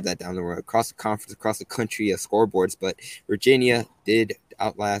maybe I'll add that down the road, across the conference, across the country scoreboards. But Virginia did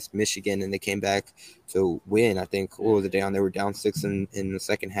outlast Michigan, and they came back to win. I think what was it down? They were down 6 in the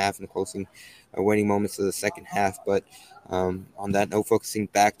second half, in the closing winning moments of the second half. But on that note, focusing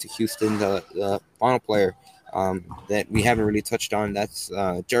back to Houston, the final player that we haven't really touched on, that's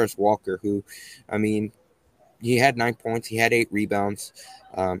Jarris Walker, who, I mean, he had 9 points, he had 8 rebounds.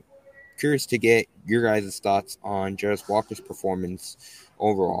 Curious to get your guys' thoughts on Jarris Walker's performance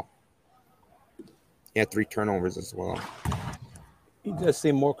overall. He had 3 turnovers as well. He just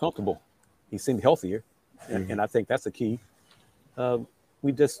seemed more comfortable. He seemed healthier, and I think that's the key.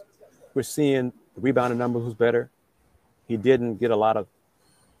 We're seeing the rebounding numbers was better. He didn't get a lot of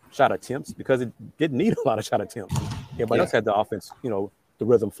shot attempts because it didn't need a lot of shot attempts. Everybody else had the offense, the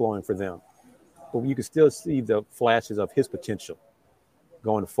rhythm flowing for them. But you can still see the flashes of his potential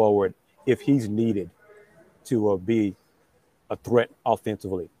going forward if he's needed to be a threat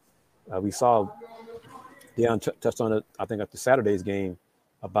offensively. We saw Deion touched on it, I think, at the Saturday's game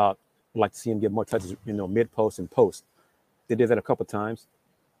about we'd like to see him get more touches, mid-post and post. They did that a couple of times,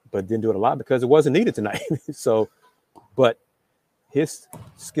 but didn't do it a lot because it wasn't needed tonight. But his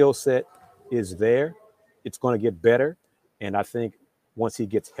skill set is there. It's going to get better. And I think once he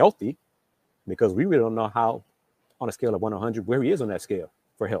gets healthy, because we really don't know how, on a scale of 1 to 100, where he is on that scale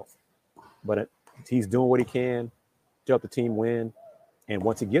for health. But he's doing what he can to help the team win. And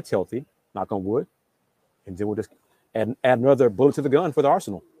once he gets healthy, knock on wood, and then we'll just add another bullet to the gun for the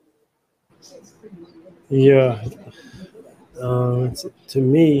arsenal. Yeah. To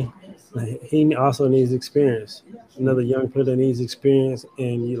me, he also needs experience. Another young player that needs experience.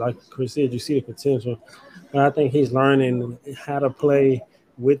 And like Chris said, you see the potential. But I think he's learning how to play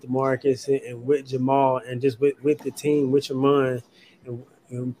with Marcus and with Jamal and just with the team, with your mind,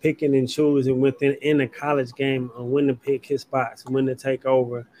 and picking and choosing within in the college game on when to pick his spots, when to take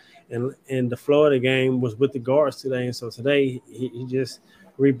over. And the Florida game was with the guards today. And so today he just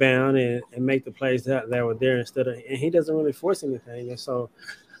rebound and make the plays that were there and he doesn't really force anything. And so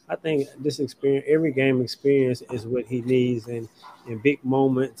I think this experience, every game experience is what he needs in big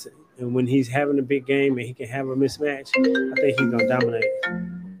moments. And when he's having a big game and he can have a mismatch, I think he's going to dominate.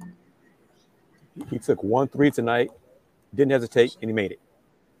 He took 1 3 tonight, didn't hesitate, and he made it.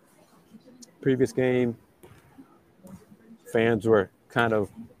 Previous game, fans were kind of,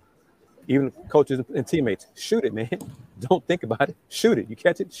 even coaches and teammates, shoot it, man. Don't think about it. Shoot it. You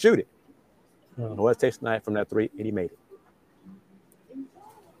catch it, shoot it. No hesitation tonight from that 3, and he made it.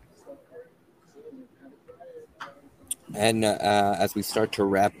 And as we start to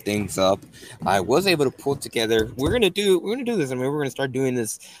wrap things up, I was able to pull together. We're gonna do this. I mean, we're gonna start doing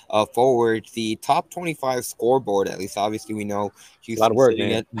this forward. The top 25 scoreboard. At least, obviously, we know Houston. A lot of work,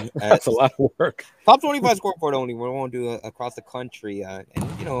 man. That's a lot of work. Top 25 scoreboard only. We won't do it across the country, and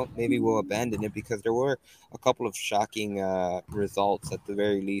maybe we'll abandon it because there were a couple of shocking results at the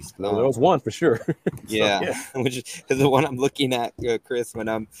very least. Well, there was one for sure. Yeah, which is the one I'm looking at, Chris, when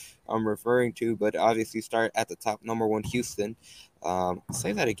I'm referring to. But obviously, start at the top. Number one, Houston.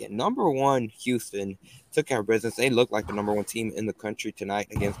 Say that again. Number one, Houston took care of business. They look like the number one team in the country tonight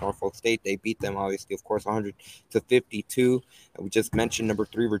against Norfolk State. They beat them, obviously, of course, 100-52. We just mentioned number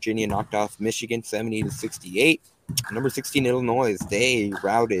 3, Virginia knocked off Michigan 70-68. Number 16, Illinois, they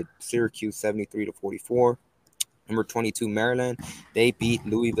routed Syracuse 73-44. Number 22, Maryland, they beat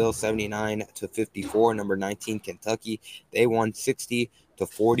Louisville 79-54. Number 19, Kentucky, they won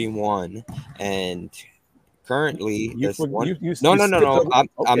 60-41. And currently, there's one. No.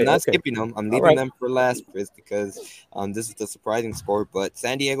 I'm not skipping them. I'm leaving them for last, Chris, because this is the surprising score. But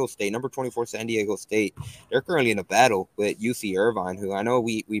San Diego State, number 24, San Diego State, they're currently in a battle with UC Irvine, who I know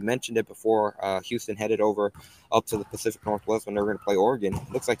we mentioned it before. Houston headed up to the Pacific Northwest when they were going to play Oregon.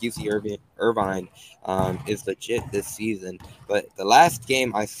 Looks like UC Irvine is legit this season. But the last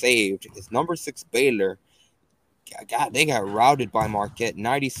game I saved is number 6, Baylor. God, they got routed by Marquette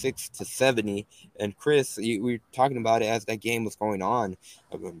 96-70. And Chris, we were talking about it as that game was going on.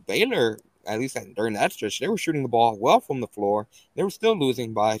 Baylor, at least during that stretch, they were shooting the ball well from the floor. They were still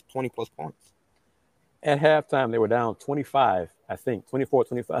losing by 20 plus points. At halftime, they were down 25, I think,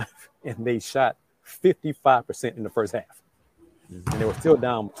 24-25, and they shot 55% in the first half. Mm-hmm. And they were still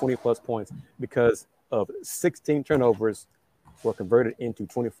down 20 plus points because of 16 turnovers were converted into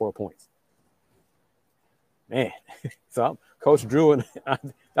 24 points. Man, so Coach Drew, and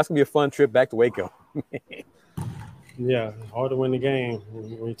that's going to be a fun trip back to Waco. Yeah, hard to win the game when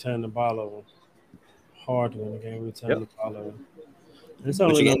you turn the ball over. Hard to win the game when you turn the ball over. It's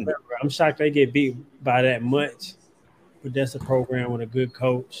only November. I'm shocked they get beat by that much, but that's a program with a good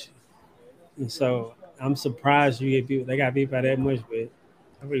coach. And so I'm surprised you get beat. They got beat by that much, but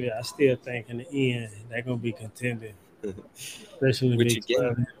I still think in the end they're going to be contending, especially in the Big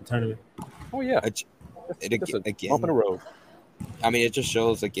 12 tournament. Oh, yeah. Again, bump in the road. I mean, it just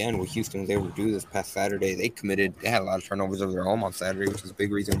shows again what Houston was able to do this past Saturday. They had a lot of turnovers of their home on Saturday, which is a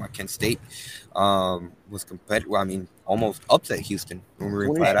big reason why Kent State was competitive. I mean, almost upset Houston when we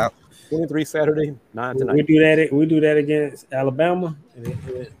were flat out. 23 Saturday, 9 tonight. We do that against Alabama.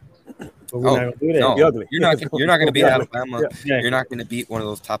 But we're not gonna do that. No, you're not going to beat Alabama. Yeah. You're not going to beat one of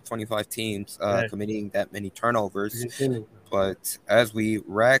those top 25 teams committing that many turnovers. But as we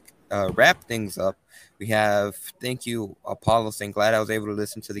wrap things up, we have, thank you, Apollo, saying, glad I was able to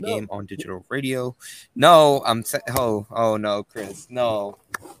listen to the game on digital radio. No, no, Chris, no.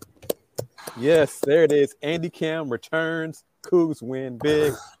 Yes, there it is. Andy Cam returns. Cougs win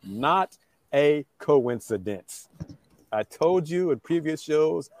big. Not a coincidence. I told you in previous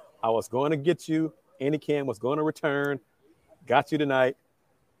shows I was going to get you. Andy Cam was going to return. Got you tonight.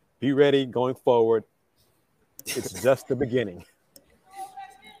 Be ready going forward. It's just the beginning.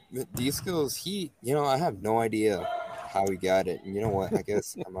 These skills, I have no idea how he got it. And you know what? I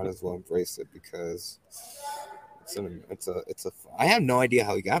guess I might as well embrace it because I have no idea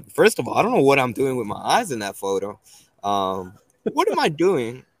how he got it. First of all, I don't know what I'm doing with my eyes in that photo. What am I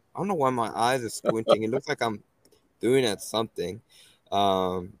doing? I don't know why my eyes are squinting. It looks like I'm doing at something.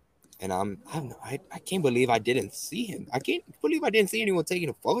 And I can't believe I didn't see him. I can't believe I didn't see anyone taking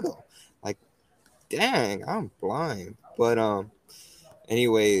a photo. Like, dang, I'm blind. But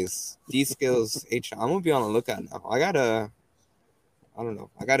anyways, these skills, I'm gonna be on the lookout now. I gotta. I'm gonna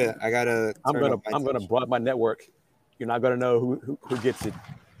broaden my network. You're not gonna know who gets it.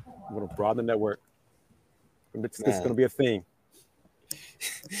 I'm gonna broaden the network. It's gonna be a thing.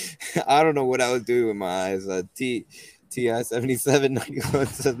 I don't know what I was doing with my eyes. TI 7791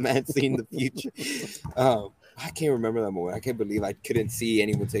 says, "Man, seeing the future." I can't remember that moment. I can't believe I couldn't see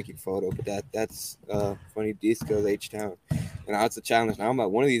anyone taking a photo, but that's funny. Disco's H-Town. And that's a challenge. Now,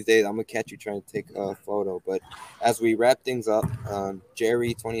 one of these days, I'm going to catch you trying to take a photo. But as we wrap things up,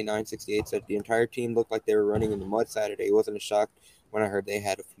 Jerry2968 said the entire team looked like they were running in the mud Saturday. It wasn't a shock when I heard they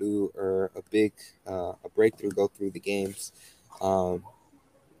had a flu or a big a breakthrough go through the games.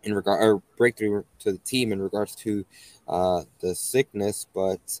 Breakthrough to the team in regards to the sickness.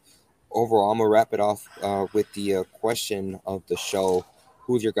 But overall, I'm going to wrap it off with the question of the show.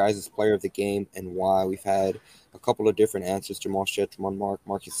 Who's your guys' player of the game and why? We've had a couple of different answers. Jamal Shedd,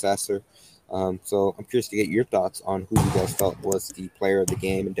 Marcus Sasser. So I'm curious to get your thoughts on who you guys felt was the player of the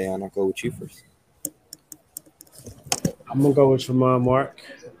game. And Dan, I'll go with you first. I'm going to go with Tremont Mark.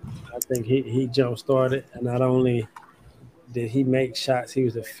 I think he jump-started. And not only did he make shots, he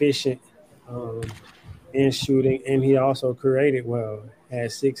was efficient. in shooting, and he also created well.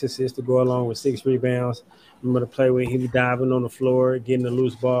 Had 6 assists to go along with 6 rebounds. Remember the play where he was diving on the floor, getting the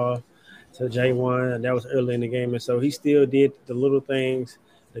loose ball to J1, and that was early in the game. And so he still did the little things,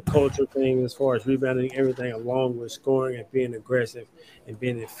 the culture things as far as rebounding, everything, along with scoring and being aggressive and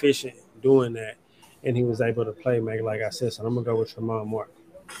being efficient doing that. And he was able to play make, like I said. So I'm gonna go with Tremont Mark.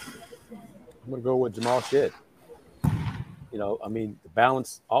 I'm going to go with Jamal Shed. I mean, the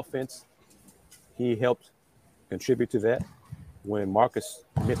balanced offense, he helped contribute to that. When Marcus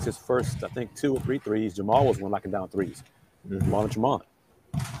missed his first, I think, 2 or 3 threes, Jamal was one knocking down threes. Jamal and Jamal.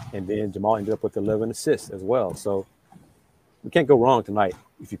 And then Jamal ended up with 11 assists as well. So we can't go wrong tonight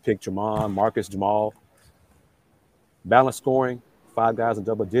if you pick Jamal, Marcus, Jamal. Balanced scoring, 5 guys in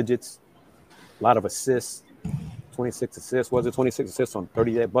double digits, a lot of assists, 26 assists. Was it 26 assists on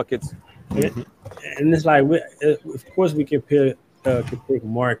 38 buckets? And it's like, of course, we can pick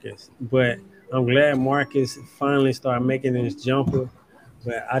Marcus, but I'm glad Marcus finally started making his jumper.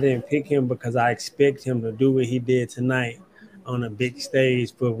 But I didn't pick him because I expect him to do what he did tonight on a big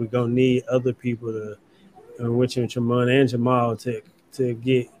stage. But we're gonna need other people to, which are Tremont and Jamal, to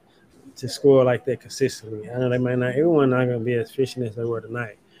get to score like that consistently. I know they might not, everyone not gonna be as efficient as they were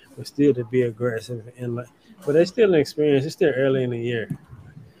tonight, but still to be aggressive and like. But they're still an experience. It's still early in the year.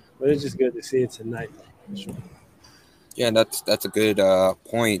 But it's just good to see it tonight, for sure. Yeah, that's a good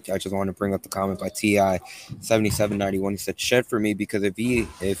point. I just want to bring up the comment by Ti 7791. He said shed for me because if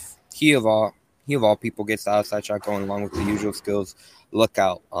he of all people gets the outside shot going along with the usual skills, look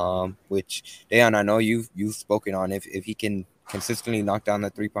out. Which Dayon, I know you've spoken on. If he can consistently knock down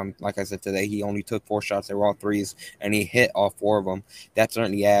that 3-point, like I said today, he only took 4 shots. They were all threes, and he hit all 4 of them. That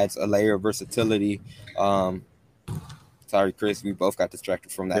certainly adds a layer of versatility. Sorry, Chris, we both got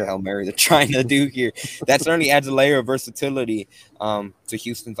distracted from that Hail Mary they're trying to do here. That certainly adds a layer of versatility to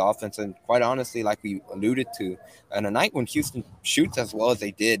Houston's offense. And quite honestly, like we alluded to, on a night when Houston shoots as well as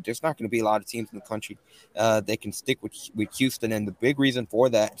they did, there's not going to be a lot of teams in the country that can stick with Houston. And the big reason for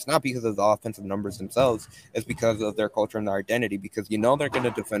that, it's not because of the offensive numbers themselves, it's because of their culture and their identity, because they're going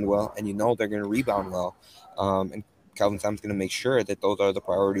to defend well and they're going to rebound well. And Calvin Sam's going to make sure that those are the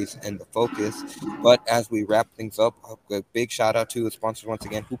priorities and the focus. But as we wrap things up, a big shout out to the sponsors once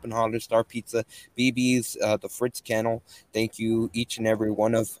again: Hoop and Holler, Star Pizza, BB's, the Fritz Kennel. Thank you, each and every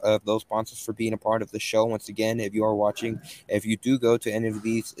one of those sponsors, for being a part of the show. Once again, if you are watching, if you do go to any of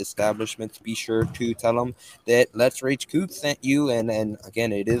these establishments, be sure to tell them that Let's Rage Coogs sent you. And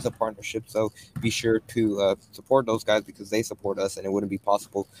again, it is a partnership, so be sure to support those guys because they support us, and it wouldn't be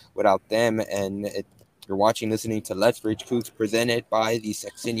possible without them. And you're watching, listening to Let's Rage Coogs, presented by the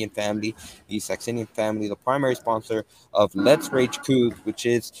Saxenian family. The Saxenian family, the primary sponsor of Let's Rage Coogs, which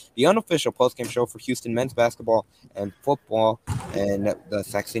is the unofficial postgame show for Houston men's basketball and football. And the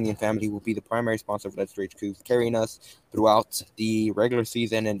Saxenian family will be the primary sponsor of Let's Rage Coogs, carrying us throughout the regular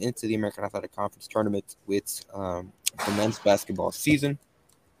season and into the American Athletic Conference tournament with the men's basketball season.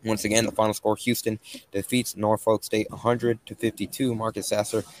 Once again, the final score: Houston defeats Norfolk State 100-52. Marcus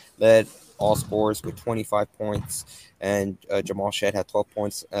Sasser led all scorers with 25 points, and Jamal Shed had 12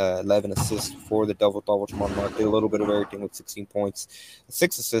 points, 11 assists for the double-double. Jamal Mark did a little bit of everything with 16 points,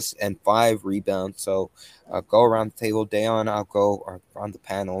 6 assists, and 5 rebounds. So go around the table. Dayon, I'll go on the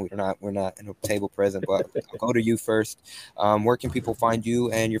panel. We're not in a table present, but I'll go to you first. Where can people find you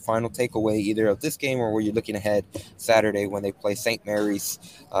and your final takeaway, either of this game or where you're looking ahead Saturday when they play St. Mary's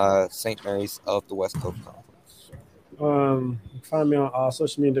of the West Coast Conference? Find me on all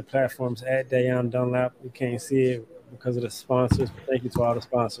social media platforms at Dayon Dunlap. You can't see it because of the sponsors, but thank you to all the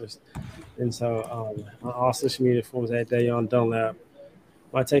sponsors. And so on all social media forms at Dayon Dunlap.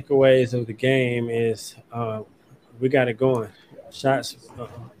 My takeaways of the game is we got it going. Shots,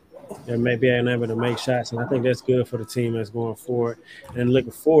 there may be unable to make shots, and I think that's good for the team that's going forward. And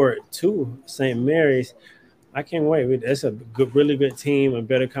looking forward to St. Mary's, I can't wait. That's a really good team, a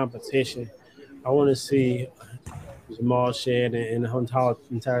better competition. I want to see Jamal Shed and the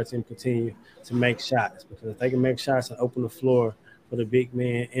entire team continue to make shots, because if they can make shots and open the floor for the big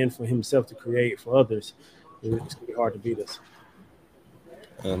man and for himself to create for others, it's going to be hard to beat us.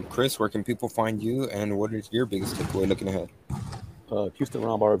 Chris, where can people find you, and what is your biggest takeaway looking ahead?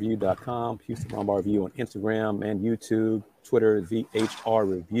 HoustonRoundBallReview.com, Houston Roundball Review on Instagram and YouTube, Twitter, VHR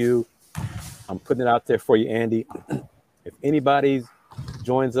Review. I'm putting it out there for you, Andy. If anybody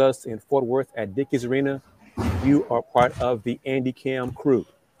joins us in Fort Worth at Dickies Arena, you are part of the Andy Cam crew.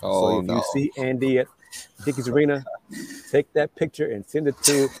 You see Andy at Dickies Arena, take that picture and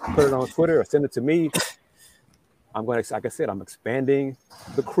put it on Twitter or send it to me. Like I said, I'm expanding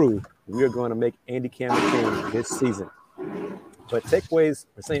the crew. We are going to make Andy Cam the king this season. But takeaways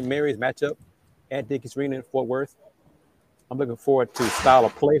for St. Mary's matchup, at Dickies Arena in Fort Worth. I'm looking forward to style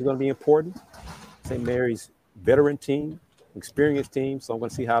of play is going to be important. St. Mary's veteran team, experienced team, so I'm going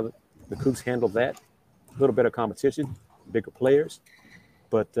to see how the Cougs handle that. A little better competition, bigger players,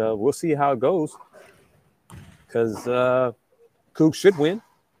 but we'll see how it goes because Cougs should win,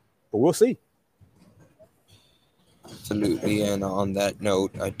 but we'll see. Absolutely. And on that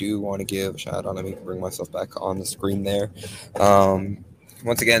note, I do want to give a shout out. Let me bring myself back on the screen there.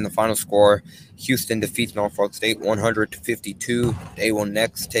 Once again, the final score: Houston defeats Norfolk State 100-52. They will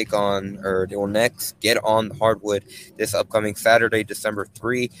next get on the hardwood this upcoming Saturday, December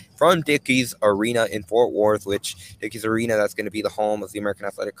 3, from Dickies Arena in Fort Worth. Which Dickies Arena, that's going to be the home of the American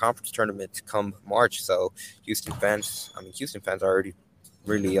Athletic Conference tournament come March. So Houston fans are already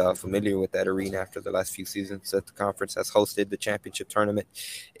really familiar with that arena after the last few seasons that the conference has hosted the championship tournament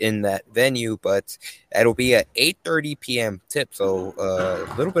in that venue. But it'll be at 8:30 p.m. tip, so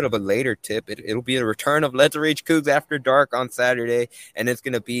a little bit of a later tip. It'll be a return of Let's Rage Cougs After Dark on Saturday, and it's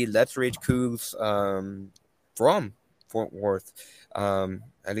going to be Let's Rage Cougs from Fort Worth.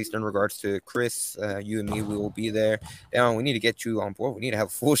 At least in regards to Chris, you and me, we will be there. We need to get you on board. We need to have a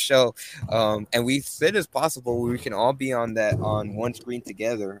full show. And we said as possible we can all be on one screen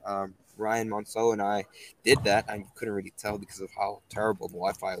together. Ryan Monceau and I did that. I couldn't really tell because of how terrible the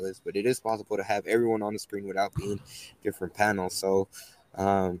Wi-Fi is, but it is possible to have everyone on the screen without being different panels. So,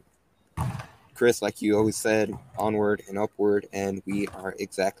 Chris, like you always said, onward and upward, and we are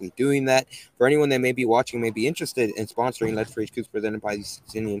exactly doing that. For anyone that may be watching, may be interested in sponsoring Let's Rage Cougs presented by the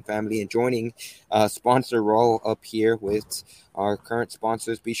Sicilian family and joining sponsor role up here with our current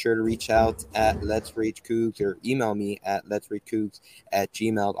sponsors, be sure to reach out at Let's Rage Cougs or email me at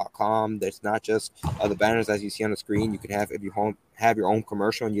letsragecougs@gmail.com. There's not just the banners as you see on the screen. You can have if you have your own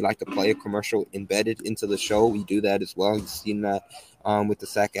commercial and you like to play a commercial embedded into the show, we do that as well. You've seen that with the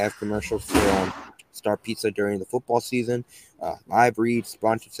SAC Ave commercials for Star Pizza during the football season, live reads,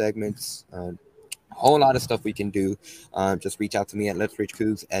 sponsored segments, a whole lot of stuff we can do. Just reach out to me at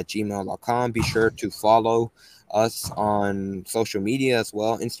letsragecougs@gmail.com. Be sure to follow us on social media as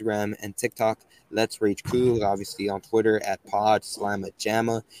well, Instagram and TikTok. Let's Rage Cougs, obviously on Twitter at Pod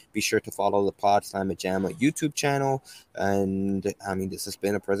Slamajama. Be sure to follow the Pod Slamajama YouTube channel. And this has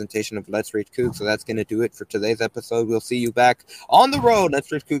been a presentation of Let's Rage Cougs. So that's going to do it for today's episode. We'll see you back on the road.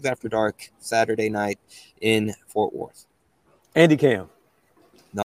 Let's Rage Cougs After Dark, Saturday night in Fort Worth. Andy Cam.